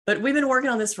 But we've been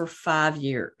working on this for 5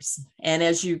 years. And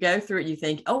as you go through it, you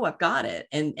think, oh, I've got it.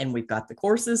 And we've got the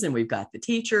courses and we've got the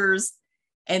teachers.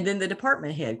 And then the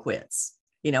department head quits,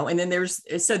 and then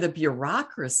so the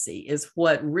bureaucracy is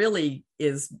what really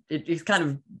is kind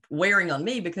of wearing on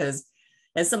me, because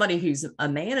as somebody who's a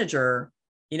manager,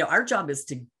 our job is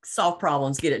to solve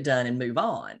problems, get it done, and move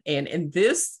on. And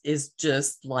this is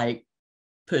just like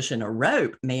pushing a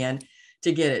rope, man,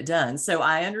 to get it done. So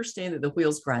I understand that the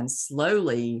wheels grind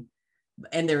slowly,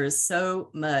 and there is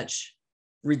so much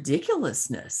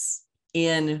ridiculousness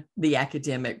in the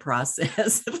academic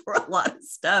process for a lot of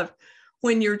stuff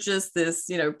when you're just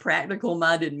this, practical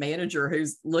minded manager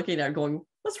who's looking at it going,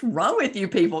 what's wrong with you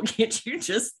people? Can't you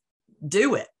just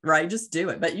do it, right? Just do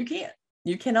it. But you can't.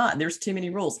 You cannot. There's too many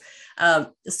rules.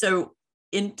 So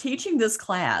in teaching this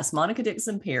class, Monica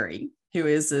Dixon Perry, who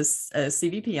is a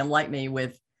CVPM like me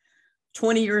with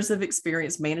 20 years of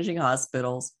experience managing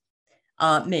hospitals,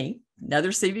 me,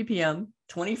 another CVPM,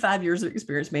 25 years of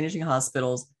experience managing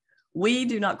hospitals, we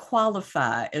do not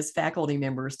qualify as faculty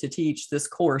members to teach this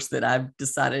course that I've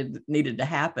decided needed to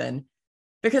happen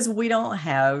because we don't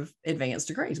have advanced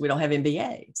degrees. We don't have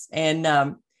MBAs.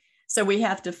 And so we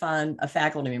have to find a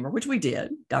faculty member, which we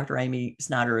did. Dr. Amy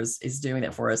Snyder is doing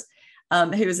that for us,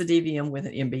 who is a DVM with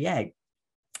an MBA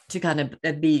to kind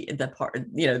of be the part,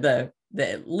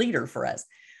 the leader for us.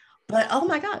 But oh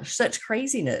my gosh, such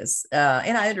craziness.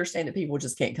 And I understand that people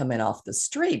just can't come in off the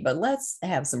street, but let's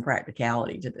have some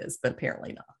practicality to this, but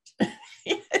apparently not.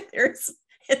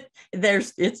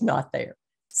 It's not there.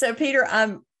 So Peter,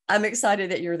 I'm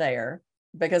excited that you're there,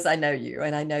 because I know you,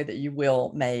 and I know that you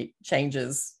will make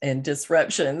changes and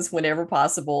disruptions whenever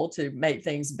possible to make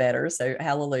things better. So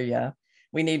hallelujah.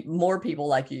 We need more people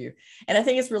like you. And I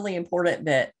think it's really important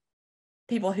that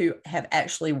people who have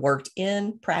actually worked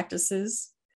in practices,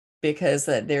 because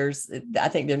I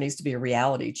think there needs to be a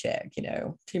reality check,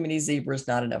 too many zebras,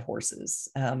 not enough horses,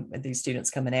 with these students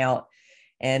coming out.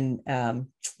 And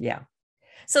yeah.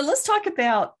 So let's talk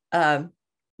about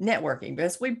networking,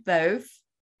 because we both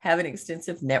have an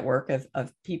extensive network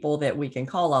of people that we can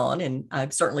call on. And I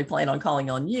certainly plan on calling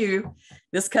on you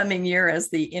this coming year as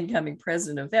the incoming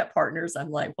president of Vet Partners.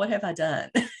 I'm like, what have I done?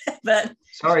 But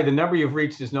sorry, the number you've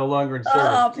reached is no longer in service.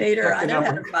 Oh, Peter, I know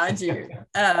how to find you.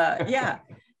 Yeah.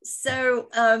 So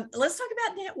let's talk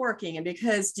about networking. And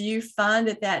because do you find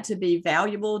that to be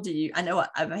valuable? I know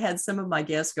I've had some of my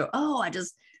guests go, oh,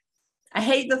 I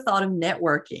hate the thought of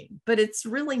networking, but it's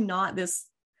really not this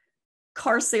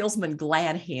car salesman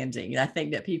glad handing. I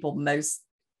think that people most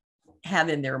have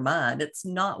in their mind. It's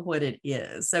not what it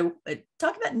is. So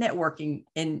talk about networking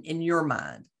in your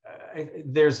mind.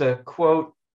 There's a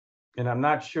quote, and I'm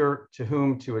not sure to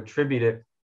whom to attribute it,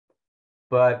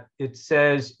 but it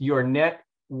says your net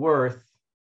worth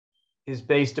is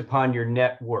based upon your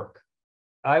network.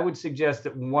 I would suggest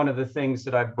that one of the things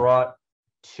that I've brought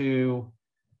to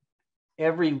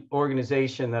every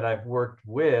organization that I've worked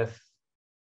with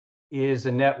is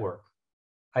a network.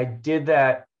 I did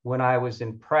that when I was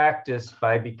in practice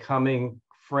by becoming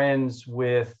friends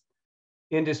with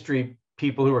industry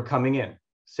people who were coming in,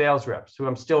 sales reps who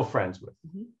I'm still friends with,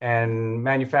 and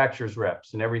manufacturers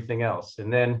reps and everything else.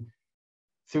 And then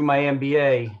through my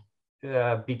MBA,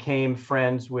 became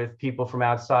friends with people from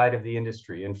outside of the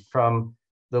industry, and from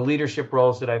the leadership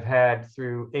roles that I've had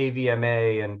through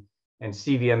AVMA and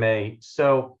CVMA.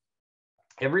 So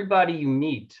everybody you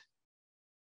meet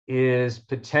is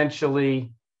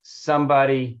potentially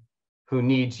somebody who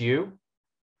needs you,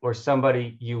 or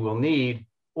somebody you will need,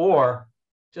 or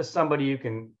just somebody you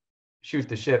can shoot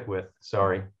the shit with.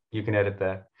 Sorry, you can edit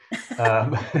that.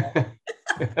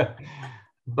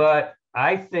 But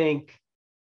I think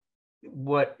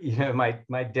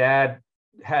my dad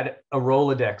had a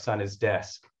Rolodex on his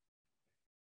desk.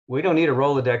 We don't need a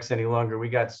Rolodex any longer. We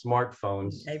got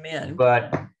smartphones. Amen.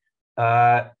 But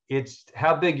it's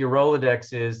how big your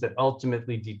Rolodex is that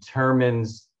ultimately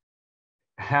determines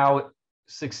how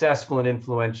successful and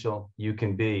influential you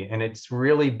can be. And it's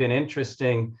really been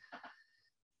interesting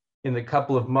in the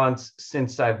couple of months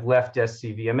since I've left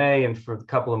SCVMA, and for the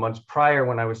couple of months prior,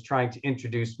 when I was trying to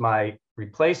introduce my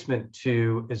replacement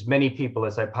to as many people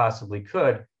as I possibly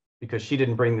could, because she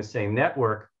didn't bring the same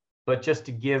network, but just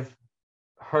to give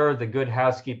her the good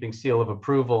housekeeping seal of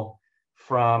approval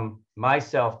from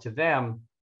myself to them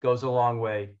goes a long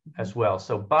way as well.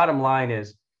 So bottom line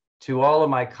is, to all of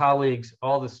my colleagues,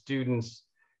 all the students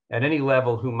at any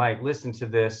level who might listen to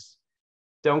this,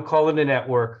 don't call it a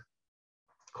network,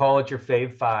 call it your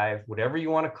fave five, whatever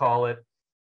you want to call it.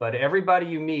 But everybody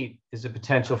you meet is a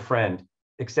potential friend,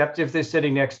 except if they're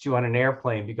sitting next to you on an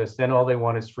airplane, because then all they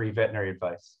want is free veterinary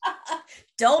advice.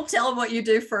 Don't tell them what you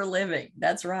do for a living.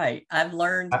 That's right. I've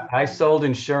learned. I sold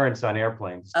insurance on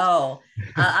airplanes. Oh,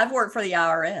 I've worked for the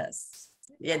IRS.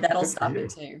 Yeah, that'll stop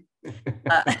it too.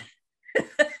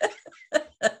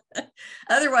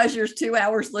 Otherwise, you're 2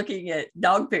 hours looking at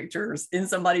dog pictures in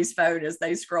somebody's phone as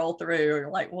they scroll through. You're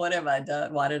like, what have I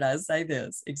done? Why did I say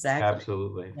this? Exactly.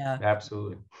 Absolutely. Yeah.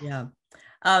 Absolutely. Yeah.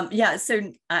 Yeah.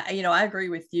 So, I agree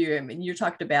with you. I mean, you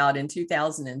talked about in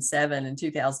 2007 and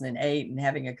 2008 and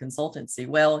having a consultancy.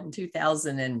 Well, in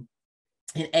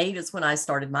 2008 is when I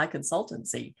started my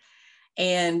consultancy.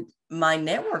 And my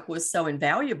network was so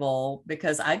invaluable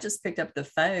because I just picked up the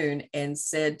phone and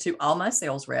said to all my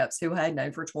sales reps who I had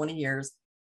known for 20 years,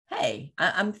 hey,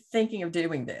 I'm thinking of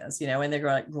doing this, and they're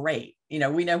like, great.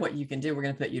 We know what you can do. We're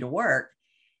going to put you to work.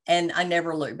 And I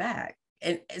never looked back.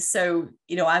 And so,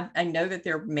 I know that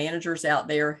there are managers out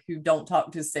there who don't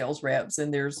talk to sales reps,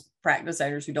 and there's practice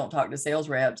owners who don't talk to sales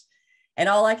reps. And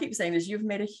all I keep saying is you've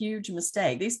made a huge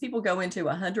mistake. These people go into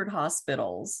 100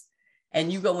 hospitals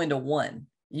and you go into one.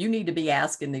 You need to be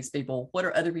asking these people, what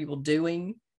are other people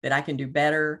doing that I can do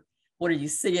better? What are you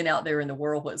seeing out there in the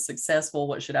world? What's successful?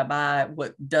 What should I buy?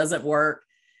 What doesn't work?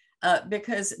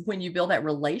 Because when you build that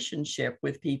relationship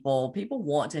with people, people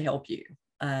want to help you.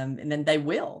 And then they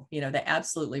will, they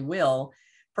absolutely will,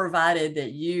 provided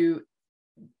that you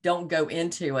don't go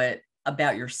into it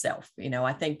about yourself.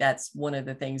 I think that's one of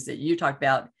the things that you talked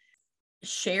about,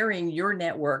 sharing your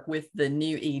network with the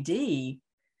new ED.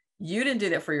 You didn't do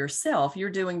that for yourself.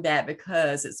 You're doing that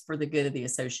because it's for the good of the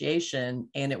association,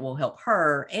 and it will help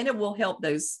her, and it will help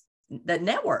that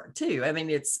network too. I mean,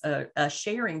 it's a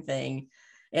sharing thing.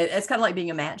 It's kind of like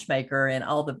being a matchmaker, and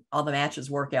all the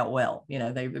matches work out well.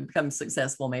 They become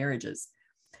successful marriages.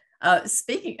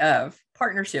 Speaking of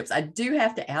partnerships, I do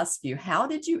have to ask you, how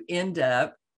did you end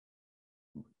up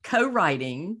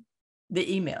co-writing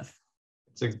the E-Myth?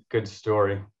 It's a good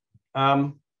story.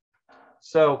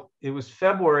 So it was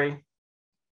February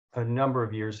a number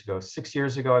of years ago, 6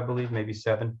 years ago, I believe, maybe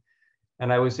 7.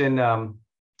 And I was in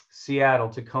Seattle,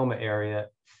 Tacoma area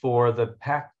for the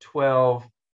Pac-12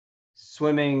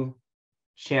 swimming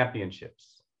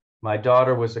championships. My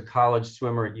daughter was a college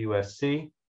swimmer at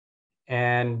USC.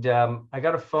 And I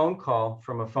got a phone call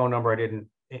from a phone number I didn't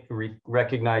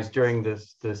recognize during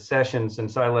the sessions. And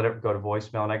so I let it go to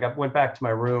voicemail. And I went back to my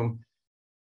room.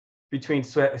 Between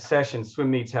sessions, swim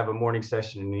meets have a morning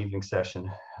session and an evening session.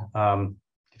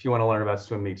 If you want to learn about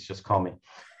swim meets, just call me.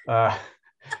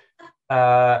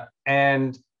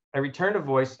 And I returned a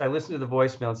voice. I listened to the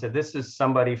voicemail and said, "This is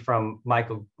somebody from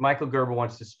Michael. Michael Gerber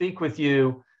wants to speak with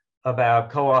you about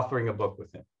co-authoring a book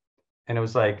with him." And it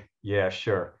was like, yeah,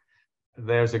 sure.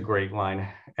 There's a great line.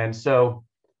 And so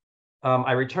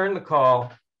I returned the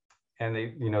call, and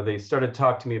they started to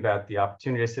talk to me about the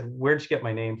opportunity. I said, "Where'd you get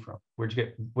my name from?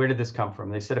 Where did this come from?"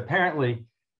 They said, apparently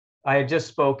I had just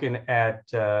spoken at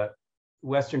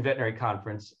Western Veterinary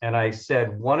Conference, and I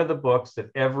said one of the books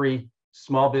that every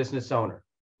small business owner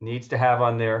needs to have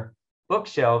on their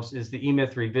bookshelves is the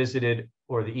E-Myth Revisited,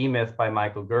 or the E-Myth by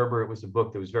Michael Gerber. It was a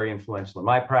book that was very influential in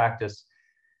my practice.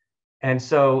 And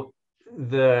so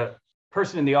the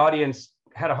person in the audience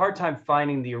had a hard time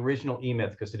finding the original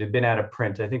E-Myth because it had been out of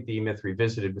print. I think the E-Myth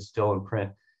Revisited was still in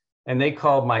print. And they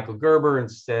called Michael Gerber and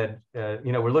said,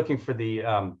 we're looking for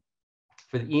the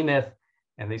E-Myth.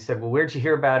 And they said, "Well, where'd you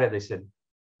hear about it?" They said,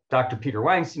 "Dr. Peter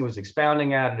Weinstein was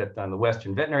expounding at it on the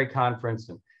Western Veterinary Conference."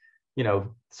 And,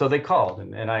 so they called.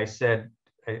 And I said,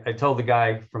 I told the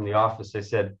guy from the office, I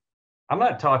said, "I'm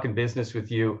not talking business with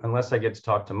you unless I get to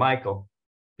talk to Michael,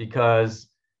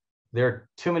 because there are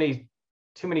too many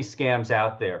scams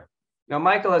out there." Now,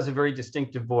 Michael has a very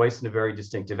distinctive voice and a very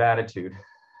distinctive attitude.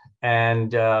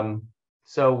 And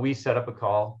so we set up a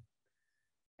call,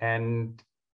 and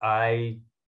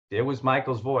it was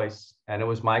Michael's voice and it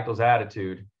was Michael's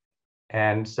attitude.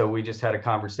 And so we just had a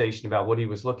conversation about what he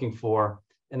was looking for.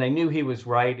 And I knew he was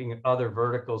writing other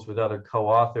verticals with other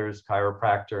co-authors,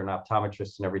 chiropractor and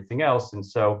optometrists and everything else. And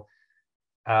so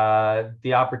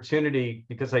the opportunity,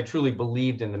 because I truly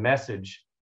believed in the message,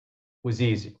 was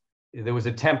easy. There was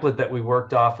a template that we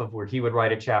worked off of where he would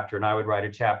write a chapter and I would write a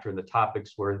chapter, and the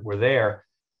topics were there.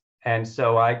 And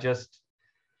so I just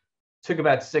took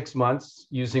about 6 months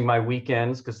using my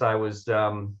weekends, because I was, I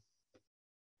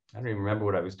don't even remember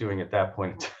what I was doing at that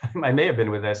point in time. I may have been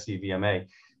with SCVMA,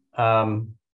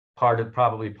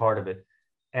 probably part of it.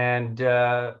 And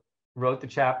wrote the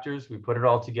chapters, we put it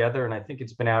all together, and I think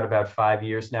it's been out about 5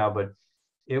 years now, but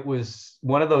it was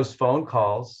one of those phone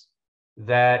calls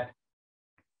that,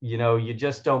 you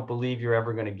just don't believe you're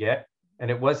ever going to get.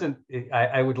 And it wasn't,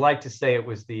 I would like to say it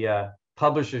was the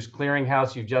Publishers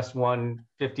Clearinghouse. You just won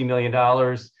 $50 million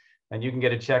and you can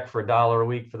get a check for $1 a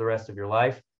week for the rest of your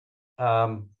life.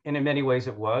 And in many ways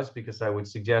it was, because I would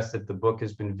suggest that the book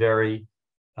has been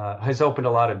has opened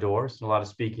a lot of doors and a lot of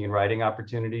speaking and writing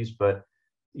opportunities. But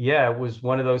yeah, it was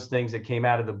one of those things that came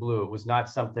out of the blue. It was not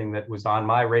something that was on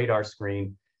my radar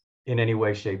screen in any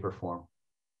way, shape, or form.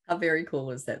 How very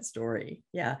cool is that story?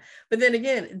 Yeah. But then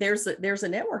again, there's a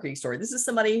networking story. This is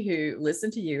somebody who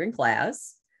listened to you in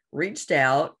class, reached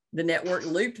out, the network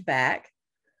looped back,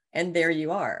 and there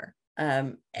you are.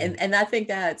 And I think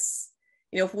that's,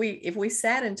 if we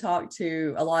sat and talked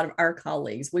to a lot of our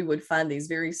colleagues, we would find these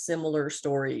very similar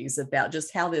stories about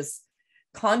just how this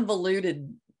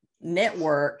convoluted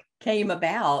network came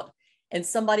about, and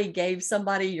somebody gave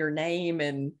somebody your name,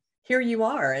 and here you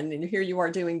are, and here you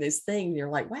are doing this thing. You're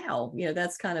like, wow,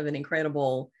 that's kind of an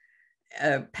incredible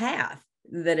path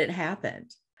that it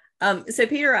happened. So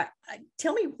Peter,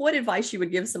 tell me what advice you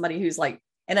would give somebody who's like,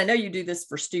 and I know you do this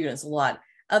for students a lot,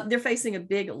 they're facing a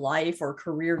big life or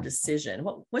career decision.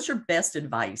 What's your best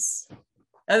advice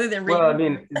other than reading? Well, I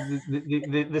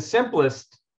mean, the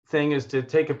simplest thing is to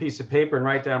take a piece of paper and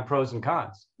write down pros and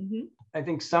cons. Mm-hmm. I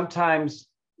think sometimes,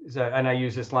 and I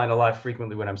use this line a lot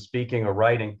frequently when I'm speaking or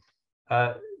writing,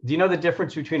 do you know the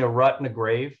difference between a rut and a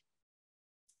grave?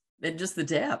 Just the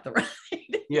depth, right?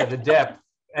 Yeah, the depth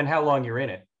and how long you're in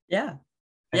it. Yeah.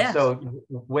 And so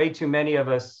way too many of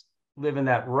us live in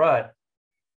that rut,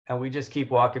 and we just keep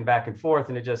walking back and forth,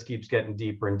 and it just keeps getting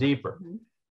deeper and deeper. Mm-hmm.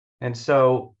 And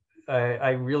so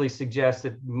I really suggest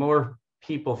that more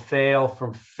people fail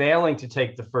from failing to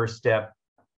take the first step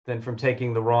than from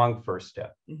taking the wrong first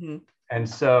step. Mm-hmm. And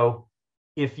so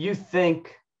if you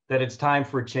think that it's time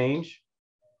for a change,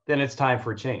 then it's time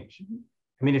for a change. Mm-hmm.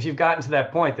 I mean, if you've gotten to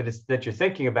that point that you're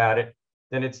thinking about it,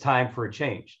 then it's time for a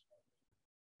change.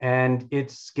 And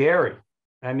it's scary.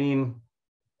 I mean,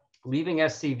 leaving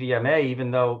SCVMA,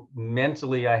 even though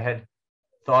mentally I had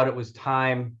thought it was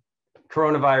time,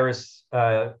 coronavirus,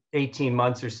 18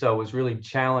 months or so was really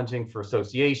challenging for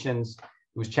associations.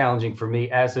 It was challenging for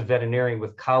me as a veterinarian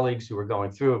with colleagues who were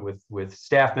going through it, with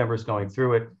staff members going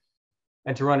through it,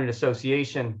 and to run an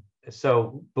association.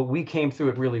 So, but we came through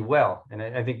it really well. And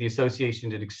I think the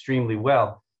association did extremely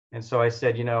well. And so I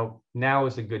said, now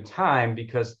is a good time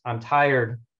because I'm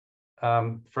tired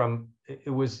I'm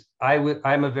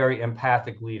a very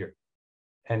empathic leader.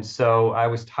 And so I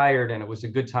was tired, and it was a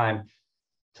good time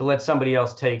to let somebody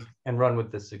else take and run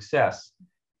with the success.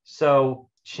 So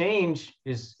change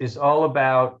is all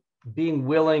about being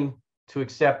willing to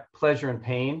accept pleasure and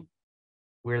pain,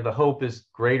 where the hope is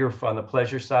greater on the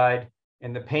pleasure side,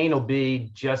 and the pain will be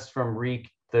just from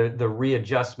the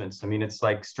readjustments. I mean, it's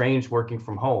like strange working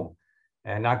from home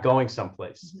and not going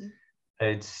someplace. Mm-hmm.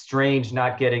 It's strange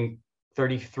not getting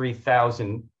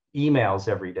 33,000 emails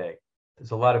every day.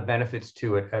 There's a lot of benefits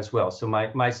to it as well. So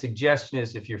my suggestion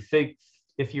is, if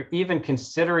you're even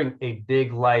considering a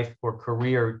big life or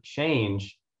career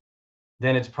change,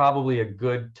 then it's probably a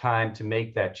good time to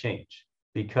make that change,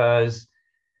 because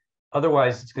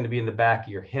otherwise it's going to be in the back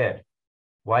of your head.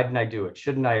 Why didn't I do it?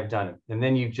 Shouldn't I have done it? And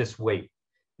then you just wait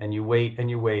and you wait and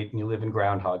you wait and you live in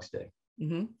Groundhog's Day.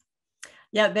 Mm-hmm.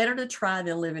 Yeah, better to try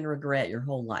than live in regret your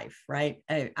whole life, right?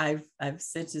 I've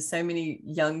said to so many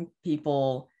young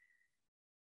people,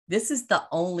 this is the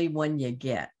only one you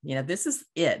get. This is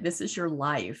it. This is your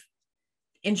life.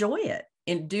 Enjoy it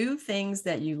and do things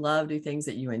that you love, do things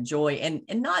that you enjoy. And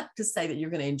not to say that you're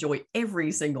going to enjoy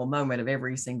every single moment of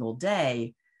every single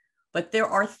day, but there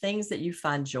are things that you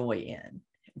find joy in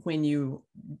when you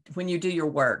do your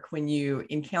work, when you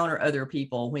encounter other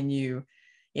people, when you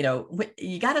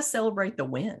got to celebrate the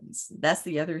wins. That's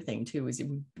the other thing too, is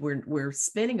we're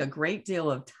spending a great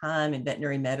deal of time in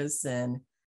veterinary medicine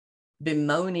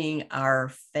bemoaning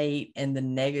our fate and the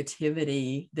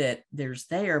negativity that there's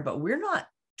there, but we're not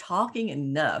talking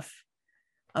enough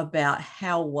about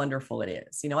how wonderful it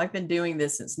is. I've been doing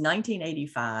this since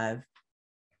 1985,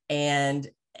 and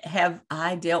have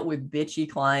I dealt with bitchy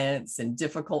clients and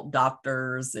difficult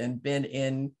doctors and been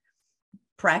in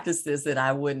practices that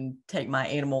I wouldn't take my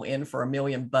animal in for $1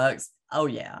 million? Oh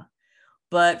yeah.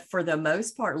 But for the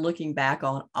most part, looking back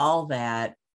on all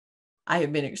that, I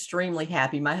have been extremely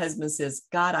happy. My husband says,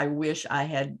 God, I wish I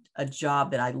had a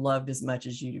job that I loved as much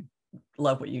as you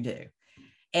love what you do.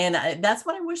 And that's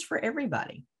what I wish for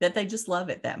everybody, that they just love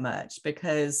it that much,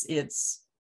 because it's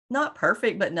not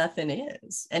perfect, but nothing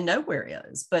is, and nowhere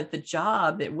is. But the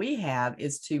job that we have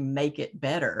is to make it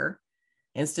better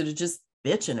instead of just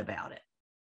bitching about it.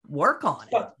 Work on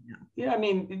it. Yeah, I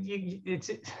mean,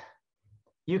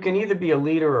 you can either be a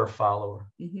leader or a follower.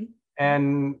 Mm-hmm.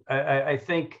 And I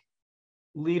think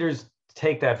leaders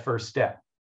take that first step,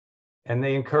 and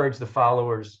they encourage the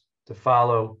followers to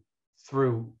follow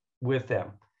through with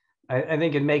them. I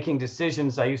think in making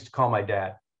decisions, I used to call my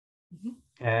dad,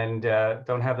 mm-hmm. and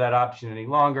don't have that option any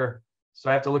longer. So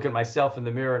I have to look at myself in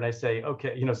the mirror and I say,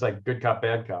 okay, it's like good cop,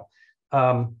 bad cop.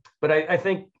 But I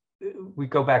think we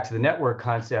go back to the network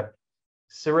concept.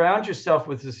 Surround yourself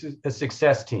with a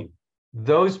success team.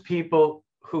 Those people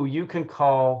who you can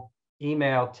call,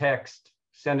 email, text,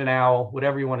 send an owl,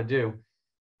 whatever you want to do,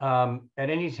 at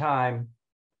any time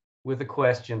with a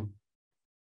question.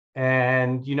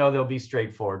 And they'll be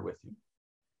straightforward with you.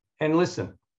 And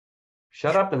listen.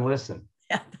 Shut up and listen.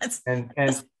 Yeah,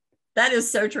 that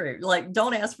is so true. Like,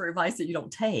 don't ask for advice that you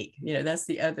don't take. That's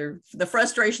the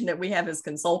frustration that we have as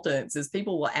consultants, is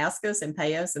people will ask us and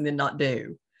pay us and then not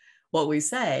do what we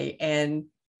say.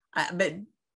 But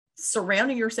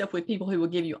surrounding yourself with people who will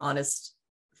give you honest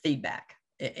feedback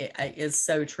is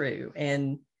so true.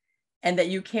 And that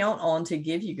you count on to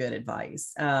give you good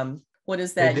advice. What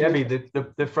is that? Hey, Debbie,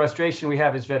 the frustration we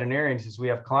have as veterinarians is we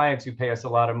have clients who pay us a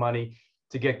lot of money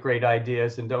to get great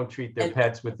ideas and don't treat their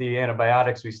pets with the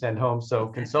antibiotics we send home. So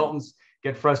consultants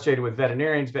get frustrated with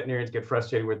veterinarians get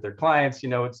frustrated with their clients.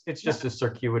 It's just a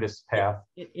circuitous path.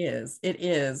 It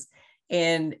is.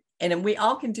 And we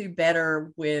all can do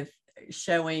better with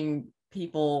showing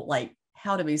people like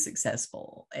how to be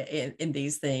successful in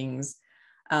these things,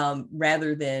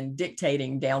 rather than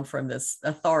dictating down from this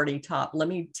authority top. Let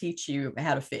me teach you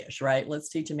how to fish, right? Let's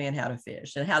teach a man how to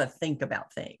fish and how to think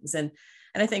about things. And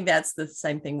I think that's the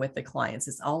same thing with the clients.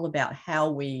 It's all about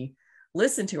how we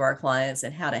listen to our clients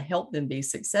and how to help them be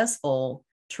successful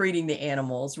treating the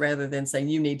animals, rather than saying,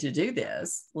 you need to do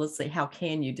this. Let's say, how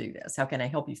can you do this? How can I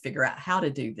help you figure out how to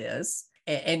do this?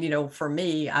 and, you know, for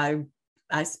me, I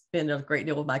spend a great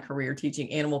deal of my career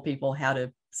teaching animal people how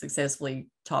to successfully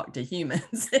talk to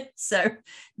humans. So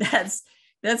that's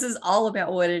this is all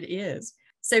about what it is.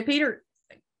 So Peter,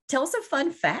 tell us a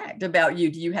fun fact about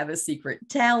you. Do you have a secret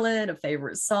talent, a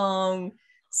favorite song,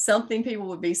 something people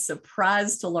would be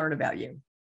surprised to learn about you?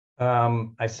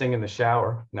 I sing in the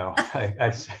shower. No,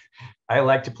 I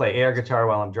like to play air guitar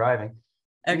while I'm driving.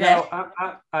 Okay. No,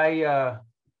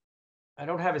 I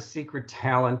don't have a secret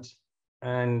talent,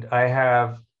 and I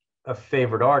have a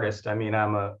favorite artist. I mean,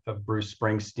 I'm a Bruce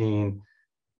Springsteen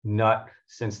nut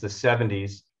since the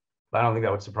 70s. I don't think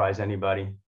that would surprise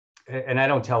anybody. And I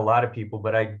don't tell a lot of people,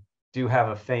 but I do have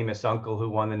a famous uncle who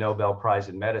won the Nobel Prize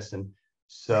in medicine.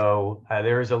 So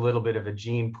there is a little bit of a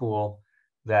gene pool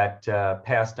that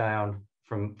passed down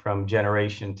from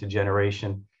generation to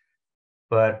generation.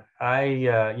 But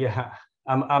yeah,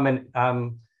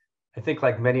 I think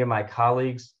like many of my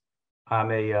colleagues,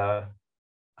 I'm an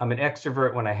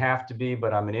extrovert when I have to be,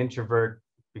 but I'm an introvert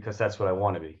because that's what I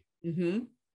want to be. Mm-hmm.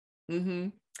 Mm-hmm.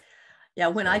 Yeah,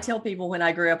 when I tell people when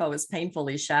I grew up, I was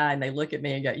painfully shy and they look at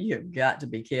me and go, "You've got to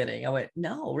be kidding." I went,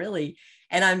 "No, really."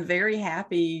 And I'm very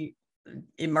happy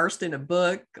immersed in a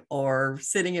book or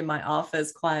sitting in my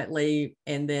office quietly.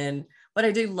 And then, but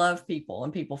I do love people,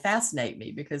 and people fascinate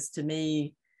me because to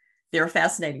me, they're a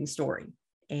fascinating story.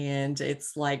 And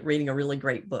it's like reading a really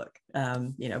great book.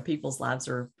 You know, people's lives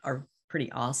are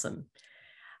pretty awesome.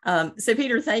 So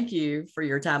Peter, thank you for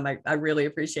your time. I really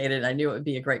appreciate it. I knew it would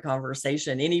be a great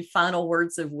conversation. Any final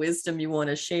words of wisdom you want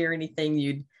to share? Anything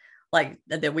you'd like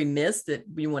that we missed that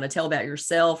you want to tell about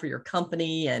yourself or your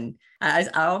company? And I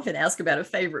often ask about a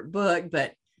favorite book,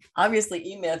 but obviously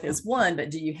E-Myth is one,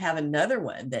 but do you have another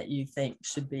one that you think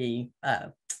should be,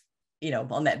 you know,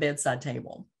 on that bedside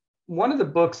table? One of the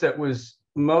books that was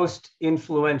most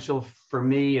influential for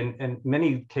me, and in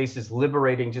many cases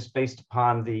liberating just based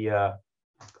upon the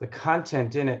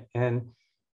content in it, and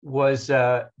was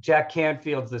Jack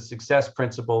Canfield's The Success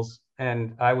Principles.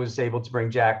 And I was able to bring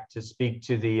Jack to speak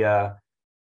to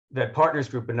that partners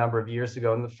group a number of years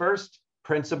ago. And the first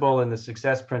principle in the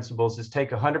Success Principles is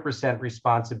take 100%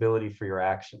 responsibility for your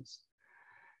actions.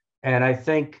 And I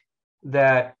think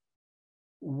that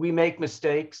we make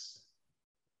mistakes.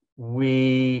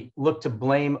 We look to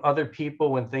blame other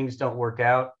people when things don't work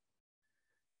out.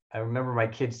 I remember my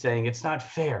kids saying, "It's not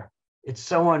fair. It's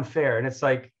so unfair." And it's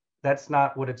like, that's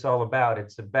not what it's all about.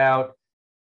 It's about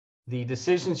the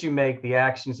decisions you make, the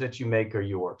actions that you make are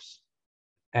yours.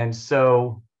 And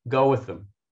so go with them.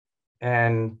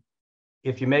 And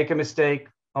if you make a mistake,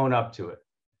 own up to it.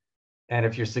 And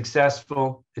if you're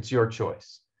successful, it's your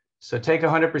choice. So take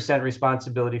 100%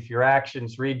 responsibility for your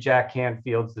actions. Read Jack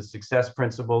Canfield's The Success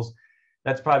Principles.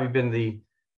 That's probably been the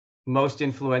most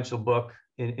influential book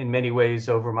in many ways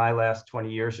over my last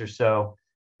 20 years or so.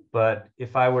 But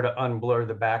if I were to unblur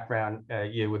the background,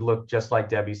 it would look just like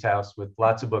Debbie's house with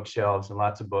lots of bookshelves and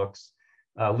lots of books.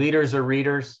 Leaders are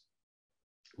readers,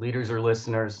 leaders are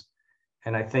listeners.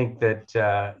 And I think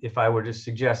that if I were to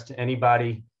suggest to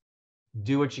anybody,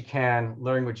 do what you can,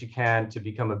 learn what you can to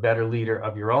become a better leader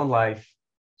of your own life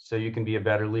so you can be a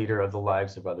better leader of the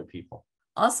lives of other people.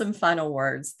 Awesome final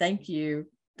words. Thank you.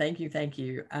 Thank you. Thank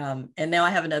you. And now I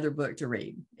have another book to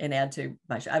read and add to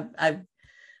my I've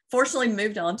fortunately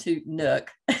moved on to Nook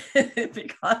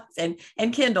because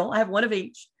and Kindle. I have one of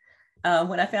each.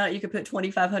 When I found out you could put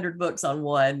 2,500 books on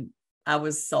one, I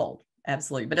was sold.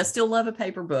 Absolutely. But I still love a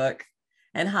paper book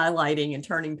and highlighting and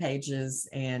turning pages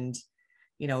and,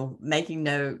 you know, making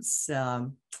notes.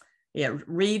 Yeah,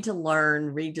 read to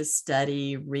learn, read to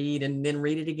study, read, and then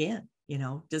read it again. You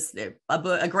know, just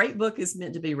a great book is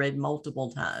meant to be read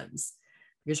multiple times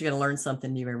because you're going to learn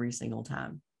something new every single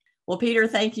time. Well, Peter,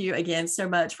 thank you again so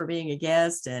much for being a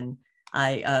guest. And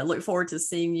I look forward to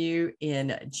seeing you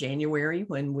in January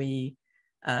when we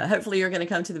hopefully you're going to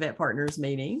come to the Vet Partners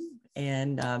meeting.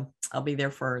 And I'll be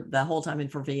there for the whole time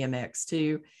and for VMX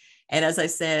too. And as I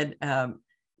said,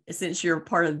 since you're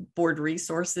part of board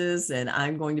resources and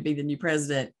I'm going to be the new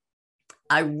president,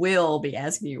 I will be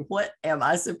asking you, what am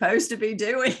I supposed to be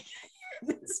doing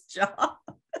in this job?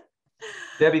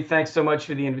 Debbie, thanks so much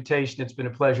for the invitation. It's been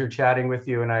a pleasure chatting with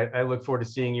you. And I look forward to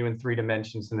seeing you in 3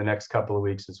 dimensions in the next couple of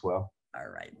weeks as well. All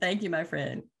right. Thank you, my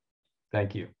friend.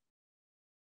 Thank you.